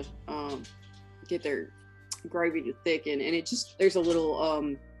able to get their gravy to thicken, and it just, there's a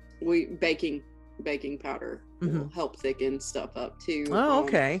little baking powder will help thicken stuff up too.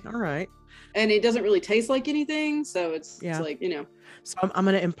 Okay, all right. And it doesn't really taste like anything, so it's like, you know. So I'm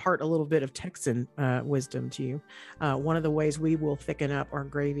going to impart a little bit of Texan wisdom to you. One of the ways we will thicken up our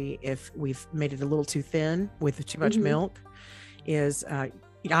gravy if we've made it a little too thin with too much milk is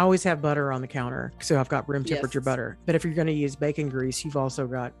I always have butter on the counter, so I've got room temperature butter. But if you're going to use bacon grease, you've also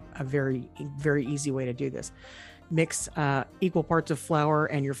got a very, very easy way to do this. Mix equal parts of flour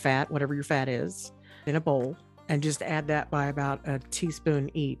and your fat, whatever your fat is, in a bowl, and just add that by about a teaspoon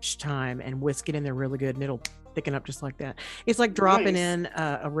each time and whisk it in there really good, and it'll thicken up just like that. It's like dropping in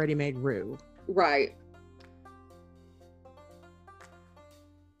a ready-made roux. Right.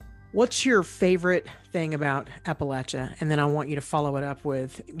 What's your favorite thing about Appalachia? And then I want you to follow it up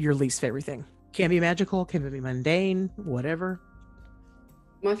with your least favorite thing. Can be magical, can be mundane, whatever.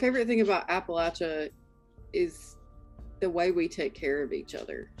 My favorite thing about Appalachia is the way we take care of each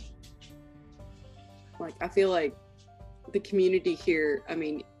other. Like, I feel like the community here, I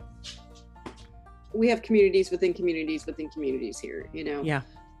mean, we have communities within communities within communities here, you know? Yeah.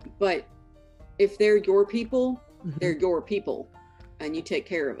 But if they're your people, they're your people, and you take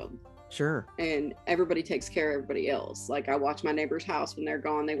care of them. Sure. And everybody takes care of everybody else. Like, I watch my neighbor's house when they're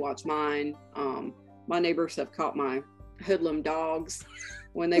gone, they watch mine. My neighbors have caught my hoodlum dogs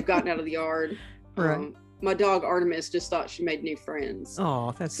when they've gotten out of the yard. Right. My dog Artemis just thought she made new friends.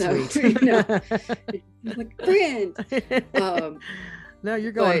 Oh, that's sweet. You know, like, friend. No,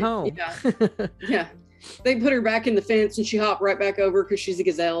 you're going home. Yeah. They put her back in the fence and she hopped right back over because she's a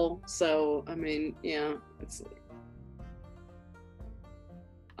gazelle. So, I mean, yeah, it's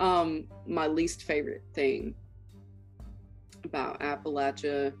my least favorite thing about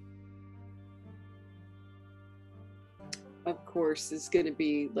Appalachia, of course, is going to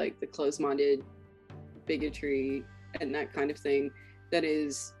be like the closed-minded bigotry and that kind of thing that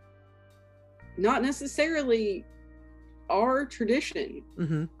is not necessarily our tradition.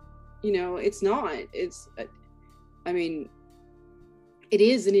 You know, it's not. It's, I mean, it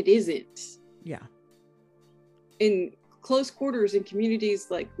is and it isn't. Yeah. In close quarters in communities,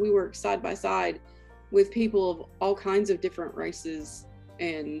 like, we work side by side with people of all kinds of different races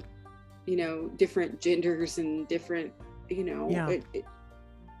and, you know, different genders and different, you know,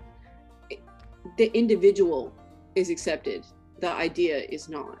 the individual is accepted. The idea is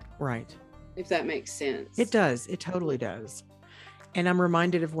not. Right. If that makes sense. It does. It totally does. And I'm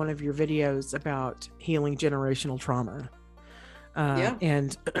reminded of one of your videos about healing generational trauma.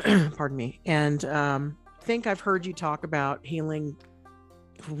 And pardon me. And I think I've heard you talk about healing,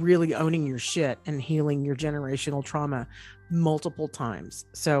 really owning your shit and healing your generational trauma multiple times.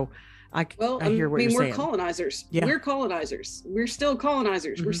 So I hear what you're saying. We're colonizers. Yeah. We're colonizers. We're still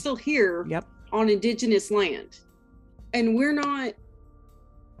colonizers. We're still here on indigenous land. And we're not,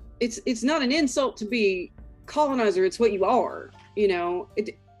 it's not an insult to be colonizer. It's what you are. You know,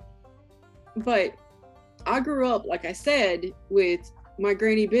 but I grew up, like I said, with my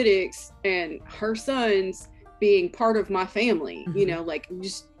Granny Biddix and her sons being part of my family. You know, like,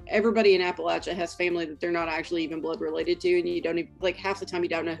 just everybody in Appalachia has family that they're not actually even blood related to, and you don't even, like, half the time you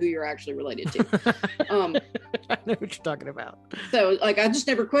don't know who you're actually related to. I know what you're talking about. So, like, I just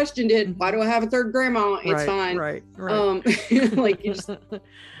never questioned it. Why do I have a third grandma? It's fine. Right. Like, you just.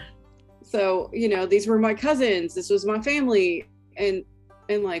 So, you know, these were my cousins. This was my family. And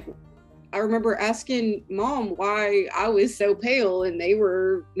like, I remember asking Mom why I was so pale and they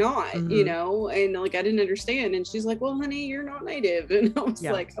were not, you know, and like, I didn't understand. And she's like, well, honey, you're not Native. And I was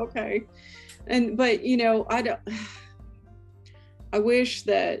like, okay. But, you know, I wish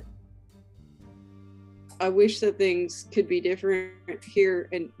that things could be different here,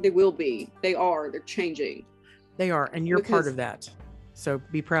 and they will be. They're changing. They are. And you're part of that. So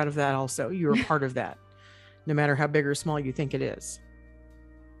be proud of that also. You're a part of that, no matter how big or small you think it is.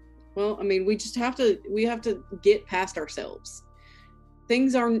 Well, I mean, we have to get past ourselves.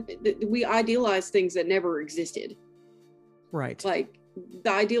 We idealize things that never existed. Right. Like,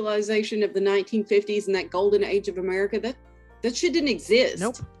 the idealization of the 1950s and that golden age of America, that shit didn't exist.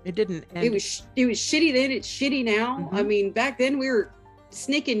 Nope, it didn't. And it was shitty then, it's shitty now. I mean, back then we were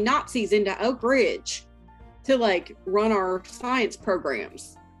sneaking Nazis into Oak Ridge. to like run our science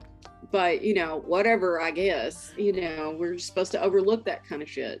programs. But whatever, I guess, we're supposed to overlook that kind of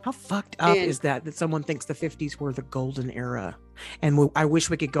shit. How fucked up is that someone thinks the 50s were the golden era, and I wish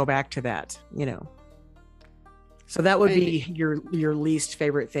we could go back to that, So that would be your least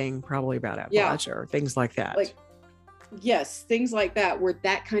favorite thing probably about Appalachia, or things like that. Like, yes, things like that, where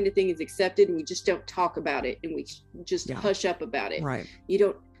that kind of thing is accepted and we just don't talk about it and we just hush up about it. Right.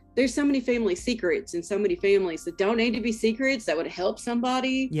 There's so many family secrets and so many families that don't need to be secrets, that would help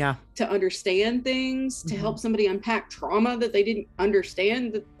somebody to understand things, to help somebody unpack trauma that they didn't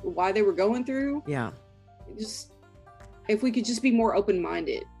understand why they were going through. Yeah. Just, if we could just be more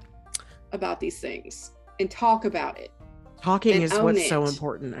open-minded about these things and talk about it. Talking is what's so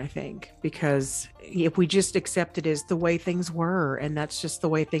important, I think, because if we just accept it as the way things were, and that's just the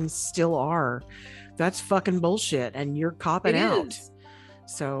way things still are, that's fucking bullshit, and you're copping out.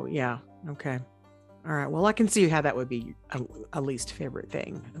 So, yeah. Okay. All right. Well, I can see how that would be a least favorite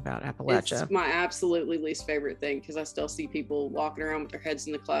thing about Appalachia. It's my absolutely least favorite thing, because I still see people walking around with their heads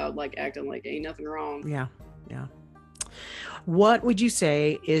in the cloud, like acting like ain't nothing wrong. Yeah. Yeah. What would you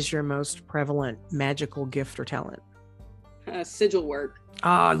say is your most prevalent magical gift or talent? Sigil work.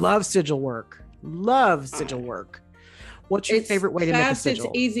 I love sigil work. Work. What's your favorite way to make a sigil?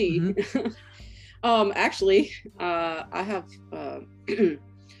 It's easy. Mm-hmm. Actually, I have,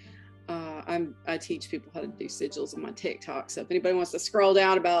 I teach people how to do sigils on my TikTok. So if anybody wants to scroll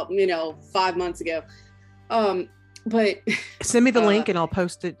down about, 5 months ago, but send me the link and I'll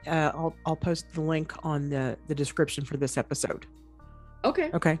post it. I'll post the link on the description for this episode.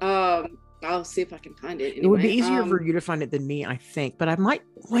 Okay. Okay. I'll see if I can find it. Anyway. It would be easier for you to find it than me, I think, but I might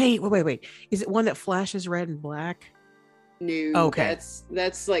wait. Is it one that flashes red and black? No, okay.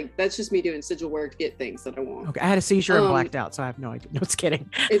 That's just me doing sigil work to get things that I want. Okay, I had a seizure and blacked out, so I have no idea. No, it's kidding.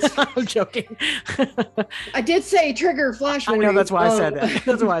 I'm joking. I did say trigger flash warning. I know, that's why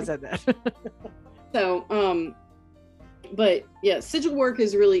I said that. So, but yeah, sigil work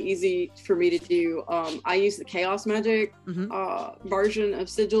is really easy for me to do. I use the Chaos Magic version of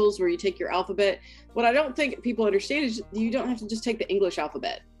sigils, where you take your alphabet. What I don't think people understand is you don't have to just take the English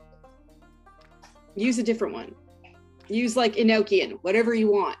alphabet. Use a different one. Use like Enochian, whatever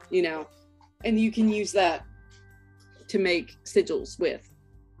you want, and you can use that to make sigils with.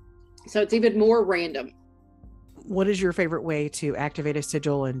 So it's even more random. What is your favorite way to activate a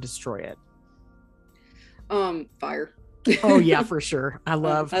sigil and destroy it? Fire. Oh yeah, for sure. I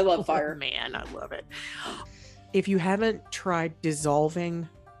love fire. Man, I love it. If you haven't tried dissolving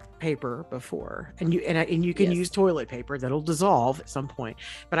paper before, and you can use toilet paper that'll dissolve at some point,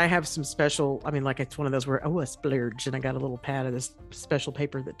 but I have some special, it's one of those where a splurge, and I got a little pad of this special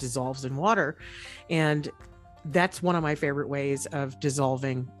paper that dissolves in water, and that's one of my favorite ways of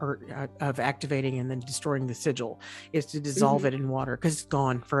dissolving or of activating and then destroying the sigil, is to dissolve it in water, because it's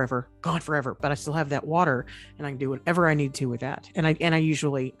gone forever, but I still have that water and I can do whatever I need to with that, and I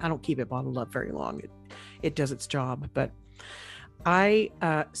usually don't keep it bottled up very long. It does its job. But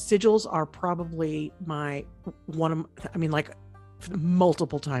sigils are probably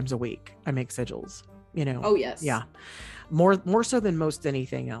multiple times a week I make sigils, Oh yes. Yeah. More so than most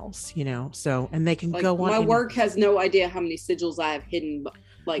anything else, so, and they can go on. My work has no idea how many sigils I have hidden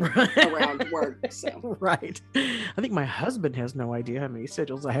around work. So. Right. I think my husband has no idea how many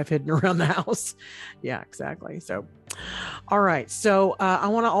sigils I have hidden around the house. Yeah, exactly. So, all right. So I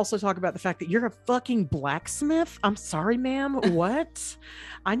want to also talk about the fact that you're a fucking blacksmith. I'm sorry, ma'am. What?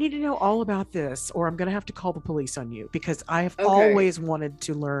 I need to know all about this, or I'm going to have to call the police on you, because I have always wanted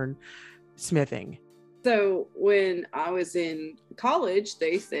to learn smithing. So when I was in college,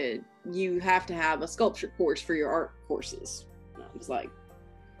 they said you have to have a sculpture course for your art courses. And I was like,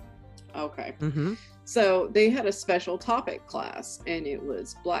 okay. Mm-hmm. So they had a special topic class, and it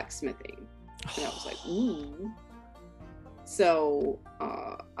was blacksmithing. And I was like, ooh. So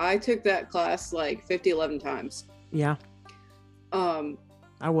I took that class like 11 times. Yeah. I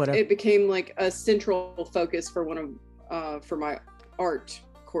would have. It became like a central focus for for my art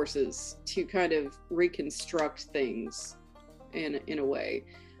courses, to kind of reconstruct things in a way,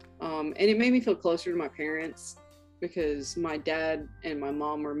 and it made me feel closer to my parents, because my dad and my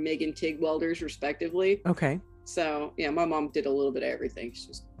mom were MIG and TIG welders respectively. Okay. So yeah, my mom did a little bit of everything. She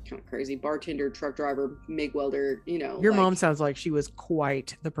was kind of crazy: bartender, truck driver, MIG welder. Your mom sounds like she was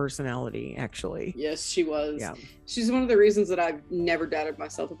quite the personality, actually. Yes, she was. Yeah. She's one of the reasons that I've never doubted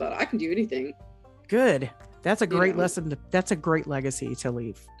myself about it. I can do anything. Good. That's a great lesson. That's a great legacy to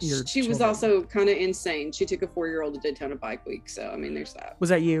leave. She was also kind of insane. She took a 4-year-old to Daytona Bike Week. So, there's that. Was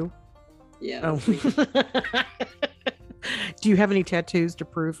that you? Yeah. Oh. Do you have any tattoos to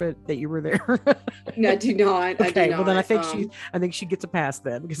prove it that you were there? No, I do not. Okay, I do not. well then I think she gets a pass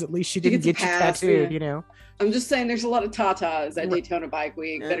then, because at least she didn't gets get a you pass, tattooed, yeah. I'm just saying there's a lot of tatas at Daytona Bike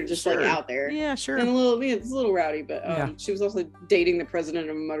Week that are just Sure. like out there. Yeah, sure. And it's a little rowdy, but she was also dating the president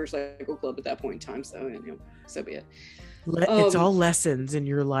of a motorcycle club at that point in time. So, so be it. It's all lessons in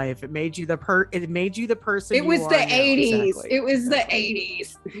your life. It made you the person. It was the 80s. Exactly. It was the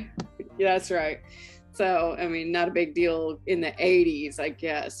 80s. Yeah, that's right. So, I mean, not a big deal in the 80s, I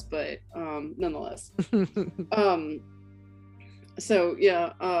guess, but nonetheless. So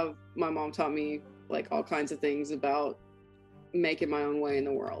yeah, my mom taught me like all kinds of things about making my own way in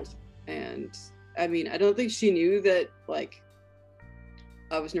the world. And I mean, I don't think she knew that like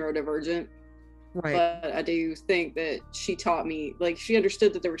I was neurodivergent, Right. but I do think that she taught me, like, she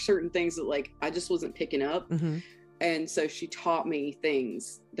understood that there were certain things that like I just wasn't picking up. Mm-hmm. And so she taught me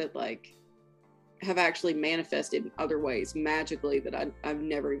things that like have actually manifested in other ways magically that I've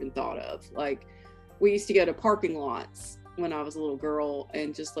never even thought of. Like, we used to go to parking lots when I was a little girl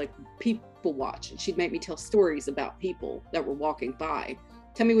and just like people watch, and she'd make me tell stories about people that were walking by.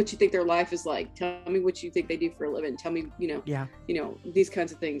 Tell me what you think their life is like. Tell me what you think they do for a living. Tell me, these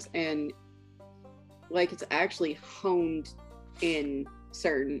kinds of things. And like, it's actually honed in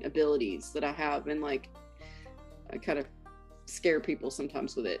certain abilities that I have, and like I kind of scare people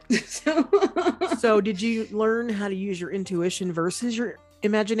sometimes with it. So did you learn how to use your intuition versus your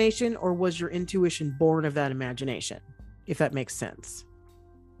imagination, or was your intuition born of that imagination, if that makes sense?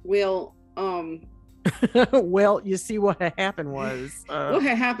 Well, well, you see what happened was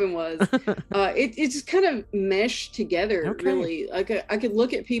it just kind of meshed together. Okay. Really, like I could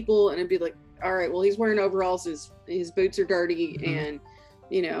look at people and I'd be like, all right, well, he's wearing overalls, his boots are dirty, and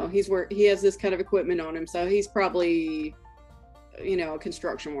he has this kind of equipment on him, so he's probably a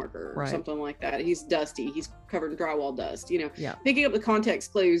construction worker or something like that. He's dusty, he's covered in drywall dust, picking up the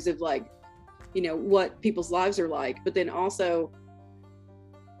context clues of like what people's lives are like. But then also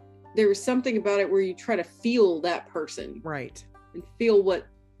there was something about it where you try to feel that person, right, and feel what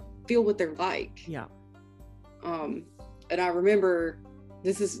they're like. And I remember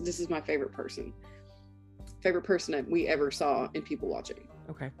this is my favorite person that we ever saw in people watching.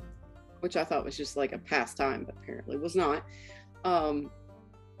 Okay. Which I thought was just like a pastime, but apparently was not.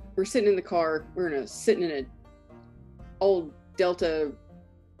 We're sitting in the car. Sitting in an old Delta,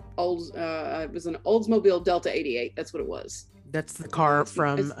 it was an Oldsmobile Delta 88. That's what it was. That's the car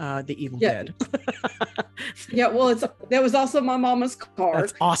from The Evil Dead. Yeah, well, that was also my mama's car.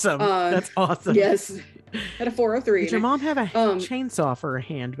 That's awesome. That's awesome. Yes, had a 403. Did your mom have a chainsaw for a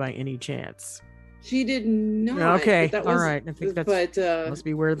hand by any chance? She did not. Okay, all right. I think must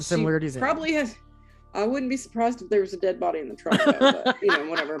be where the similarities are. Probably has. I wouldn't be surprised if there was a dead body in the trunk, though, but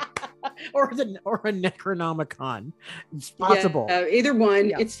whatever. or a Necronomicon. It's possible. Yeah, either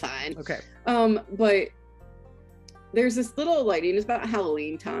one, it's fine. Okay. But there's this little lady, and it's about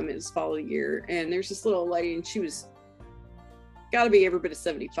Halloween time. It was fall of the year, and there's this little lady, and she was got to be every bit of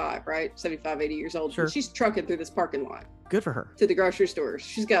 75, right? 75, 80 years old. Sure. She's trucking through this parking lot. Good for her. To the grocery store.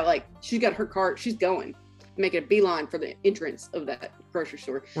 She's got her cart. She's going, making a beeline for the entrance of that grocery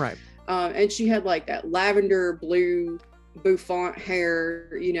store. Right. And she had like that lavender blue bouffant hair,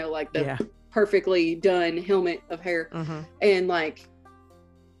 like the perfectly done helmet of hair, and like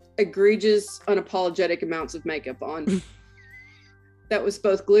egregious, unapologetic amounts of makeup on. That was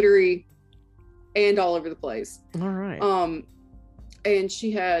both glittery and all over the place. All right. And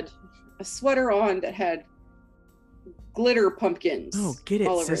she had a sweater on that had glitter pumpkins. Oh, get it,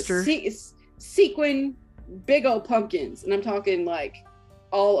 all over sister. Sequin, big old pumpkins, and I'm talking like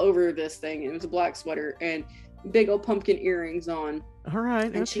all over this thing. It was a black sweater and big old pumpkin earrings on. All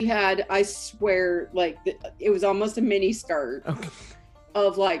right. And she had, I swear, like it was almost a mini skirt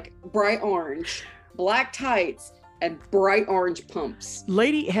of like bright orange, black tights, and bright orange pumps.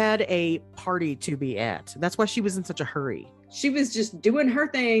 Lady had a party to be at. That's why she was in such a hurry. She was just doing her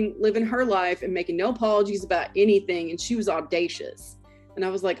thing, living her life, and making no apologies about anything. And she was audacious. And I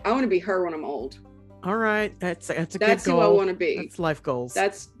was like, I want to be her when I'm old. All right, that's a good goal. That's who I want to be. That's life goals.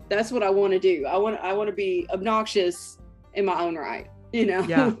 That's what I want to do. I want to be obnoxious in my own right.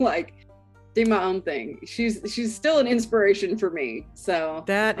 Like do my own thing. She's still an inspiration for me. So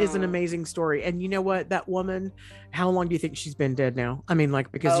that is an amazing story. And you know what? That woman, how long do you think she's been dead now? I mean,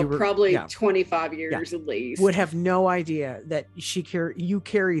 like, because you were probably 25 years at least. Would have no idea that you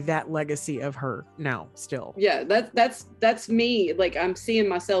carry that legacy of her now still. Yeah, that's me. Like, I'm seeing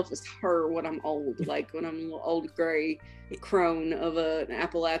myself as her when I'm old. Like when I'm a little old gray crone of an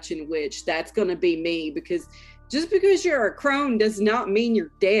Appalachian witch, that's gonna be me. Because just because you're a crone does not mean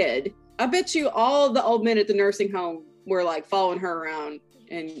you're dead. I bet you all the old men at the nursing home were like following her around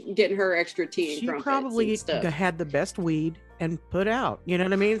and getting her extra tea and She crumpets probably and stuff. had the best weed and put out. You know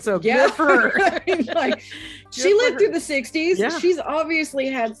what I mean? So Yeah. good for her. Like, she Good for lived her. through the 60s. Yeah. She's obviously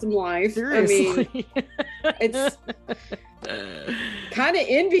had some life. Seriously. I mean, it's kind of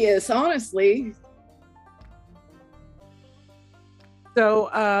envious, honestly.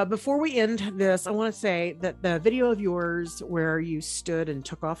 So before we end this, I want to say that the video of yours where you stood and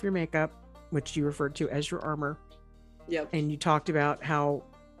took off your makeup, which you referred to as your armor, Yep. and you talked about how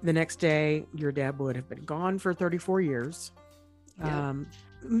the next day your dad would have been gone for 34 years. Yep.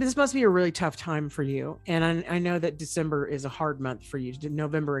 This must be a really tough time for you. And I know that December is a hard month for you.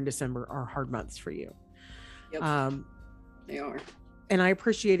 November and December are hard months for you. Yep. They are. And I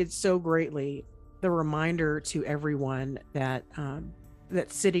appreciated so greatly the reminder to everyone that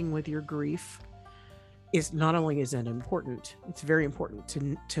that sitting with your grief is not only is it important, it's very important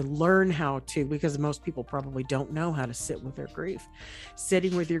to learn how to, because most people probably don't know how to sit with their grief.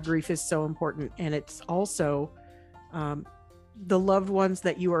 Sitting with your grief is so important. And it's also the loved ones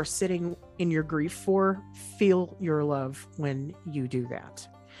that you are sitting in your grief for feel your love when you do that.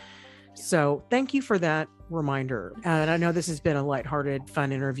 So thank you for that reminder. And I know this has been a lighthearted,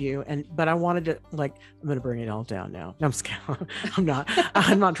 fun interview, but I wanted to I'm going to bring it all down now. No, I'm just kidding.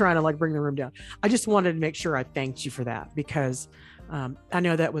 I'm not trying to bring the room down. I just wanted to make sure I thanked you for that, because I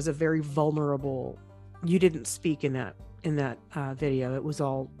know that was a very vulnerable, you didn't speak in that video. It was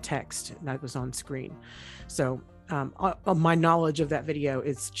all text that was on screen. So my knowledge of that video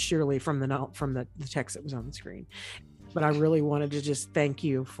is surely from the text that was on the screen. But I really wanted to just thank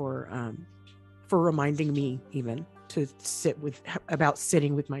you for reminding me even to about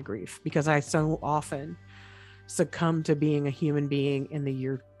sitting with my grief, because I so often succumb to being a human being in the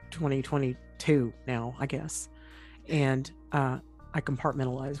year 2022 now, I guess. And I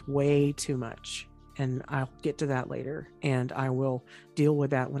compartmentalize way too much, and I'll get to that later, and I will deal with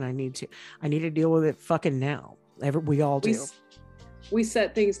that when I need to. I need to deal with it fucking now. We all do. We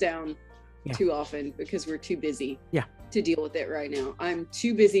set things down Yeah. too often because we're too busy Yeah. to deal with it right now. I'm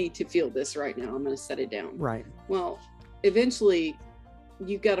too busy to feel this right now. I'm going to set it down. Right. Well, eventually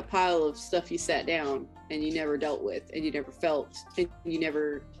you've got a pile of stuff you sat down and you never dealt with, and you never felt, and you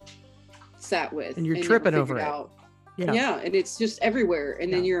never sat with, And you're never tripping over figured it. out. Yeah. Yeah, and it's just everywhere,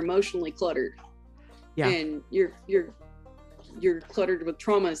 and then Yeah. you're emotionally cluttered. Yeah. And you're cluttered with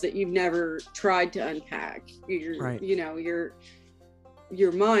traumas that you've never tried to unpack. Right. You know, your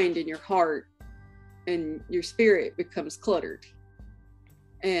mind and your heart and your spirit becomes cluttered,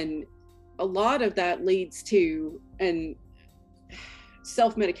 and a lot of that leads to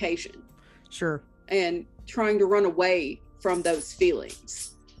self-medication Sure. and trying to run away from those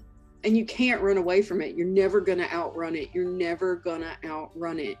feelings. And you can't run away from it. You're never gonna outrun it.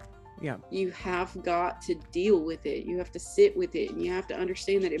 Yeah. You have got to deal with it. You have to sit with it, and you have to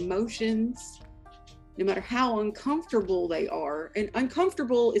understand that emotions, no matter how uncomfortable they are, and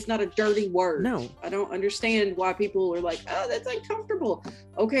uncomfortable is not a dirty word. No. I don't understand why people are like, oh, that's uncomfortable.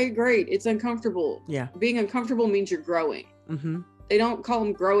 Okay, great. It's uncomfortable. Yeah. Being uncomfortable means you're growing. Mm-hmm. They don't call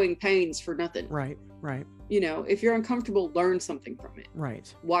them growing pains for nothing. Right. You know, if you're uncomfortable, learn something from it.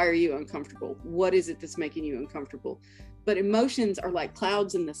 Right. Why are you uncomfortable? What is it that's making you uncomfortable? But emotions are like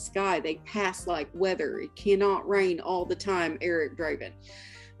clouds in the sky. They pass like weather. It cannot rain all the time, Eric Draven.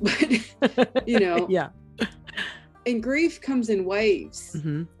 But, you know, Yeah. and grief comes in waves.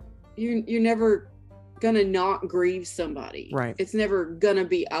 Mm-hmm. You're never gonna not grieve somebody. Right. It's never gonna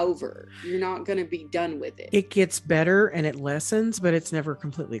be over. You're not gonna be done with it. It gets better and it lessens, but it's never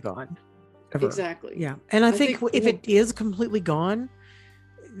completely gone. Ever. Exactly. Yeah. And I think if well, it is completely gone,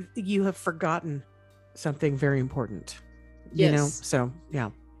 you have forgotten something very important. You know? Yes. So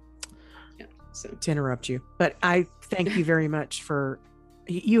yeah. So To interrupt you, but I thank you very much for,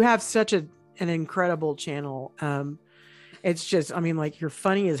 you have such an incredible channel. It's just, I mean, like, you're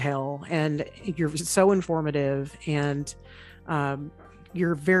funny as hell, and you're so informative, and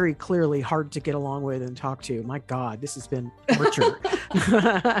you're very clearly hard to get along with and talk to. My God, this has been torture.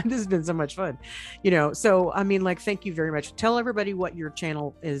 This has been so much fun, you know? So, I mean, like, thank you very much. Tell everybody what your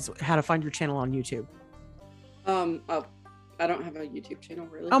channel is, how to find your channel on YouTube. oh, I don't have a YouTube channel,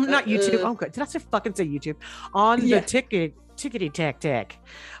 really. Not YouTube. Oh, good. Did I fucking say YouTube? On Yeah. the tickety tack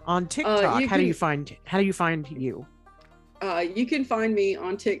on TikTok. How do you find you? You can find me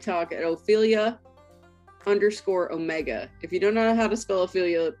on TikTok at Ophelia_Omega. If you don't know how to spell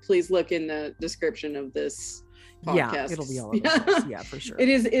Ophelia, please look in the description of this podcast. Yeah, it'll be all over us. Yeah, for sure.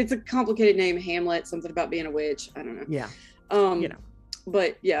 It's a complicated name, Hamlet, something about being a witch. I don't know. Yeah. You know.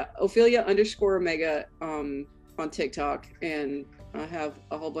 But yeah, Ophelia_Omega on TikTok, and I have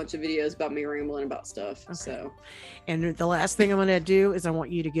a whole bunch of videos about me rambling about stuff. Okay. So, and the last thing I'm going to do is I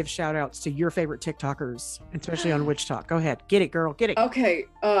want you to give shout outs to your favorite TikTokers, especially on Witch Talk. Go ahead. Get it, girl. Get it. Okay.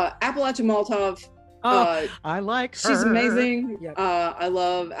 Appalachian Molotov. I like her. She's amazing. Yep. I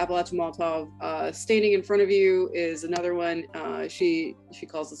love Appalachian Molotov. Standing in Front of You is another one. She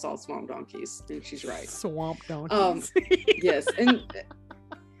calls us all swamp donkeys, and she's right. Swamp donkeys. Yes. And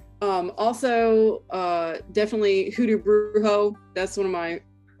also definitely Hoodoo Brujo. That's one of my,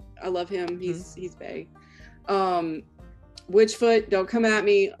 I love him. He's bae. Witchfoot, don't come at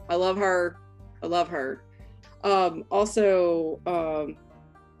me. I love her. Also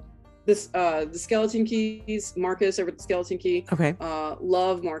the Skeleton Keys, Marcus over at the Skeleton Key. Okay.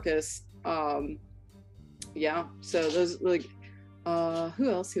 Love Marcus. Yeah, so those, like, who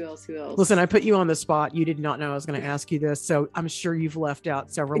else? Listen, I put you on the spot. You did not know I was going to ask you this, so I'm sure you've left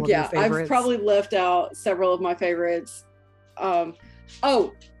out several of your favorites. I've probably left out several of my favorites.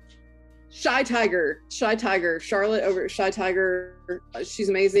 Shy Tiger, Charlotte over at Shy Tiger. She's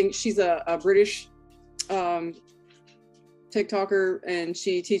amazing. She's a British TikToker, and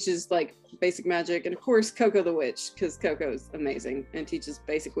she teaches like basic magic, and of course Coco the Witch, because Coco's amazing and teaches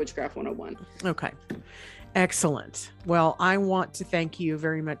basic witchcraft 101. Okay. Excellent. Well, I want to thank you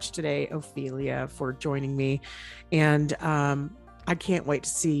very much today, Ophelia, for joining me. And I can't wait to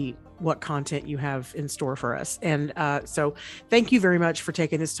see what content you have in store for us. And so thank you very much for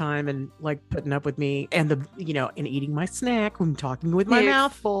taking this time and like putting up with me and and eating my snack when talking with my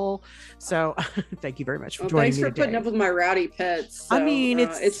mouth full. So thanks you very much for joining me today. Thanks for putting up with my rowdy pets. So, I mean,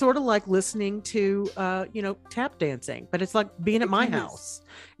 it's sort of like listening to, tap dancing, but it's like being at my house.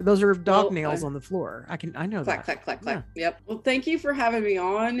 Those are dog nails on the floor. I know clack, that. Clack. Yep. Well, thank you for having me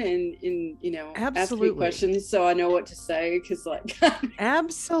on and ask me Absolutely. questions so I know what to say. Cause like,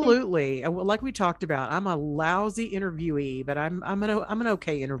 Absolutely. Like we talked about, I'm a lousy interviewee, but I'm an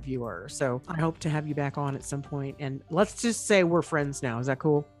okay interviewer. So I hope to have you back on at some point. And let's just say we're friends now. Is that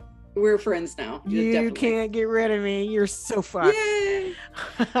cool? We're friends now. You definitely can't get rid of me. You're so fucked. Yay!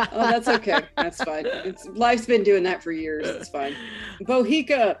 Oh, that's okay. That's fine. Life's been doing that for years. It's fine.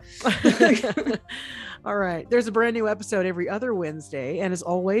 Bohica. All right. There's a brand new episode every other Wednesday. And as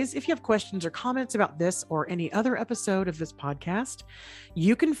always, if you have questions or comments about this or any other episode of this podcast,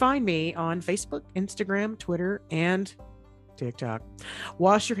 you can find me on Facebook, Instagram, Twitter, and TikTok.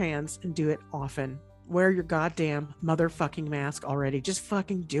 Wash your hands and do it often. Wear your goddamn motherfucking mask already. Just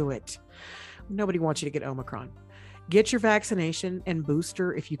fucking do it. Nobody wants you to get Omicron. Get your vaccination and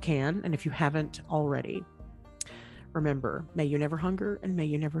booster if you can, and if you haven't already. Remember, may you never hunger and may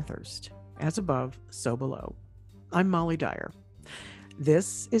you never thirst. As above, so below. I'm Molly Dyer.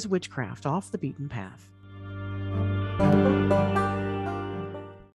 This is Witchcraft Off the Beaten Path.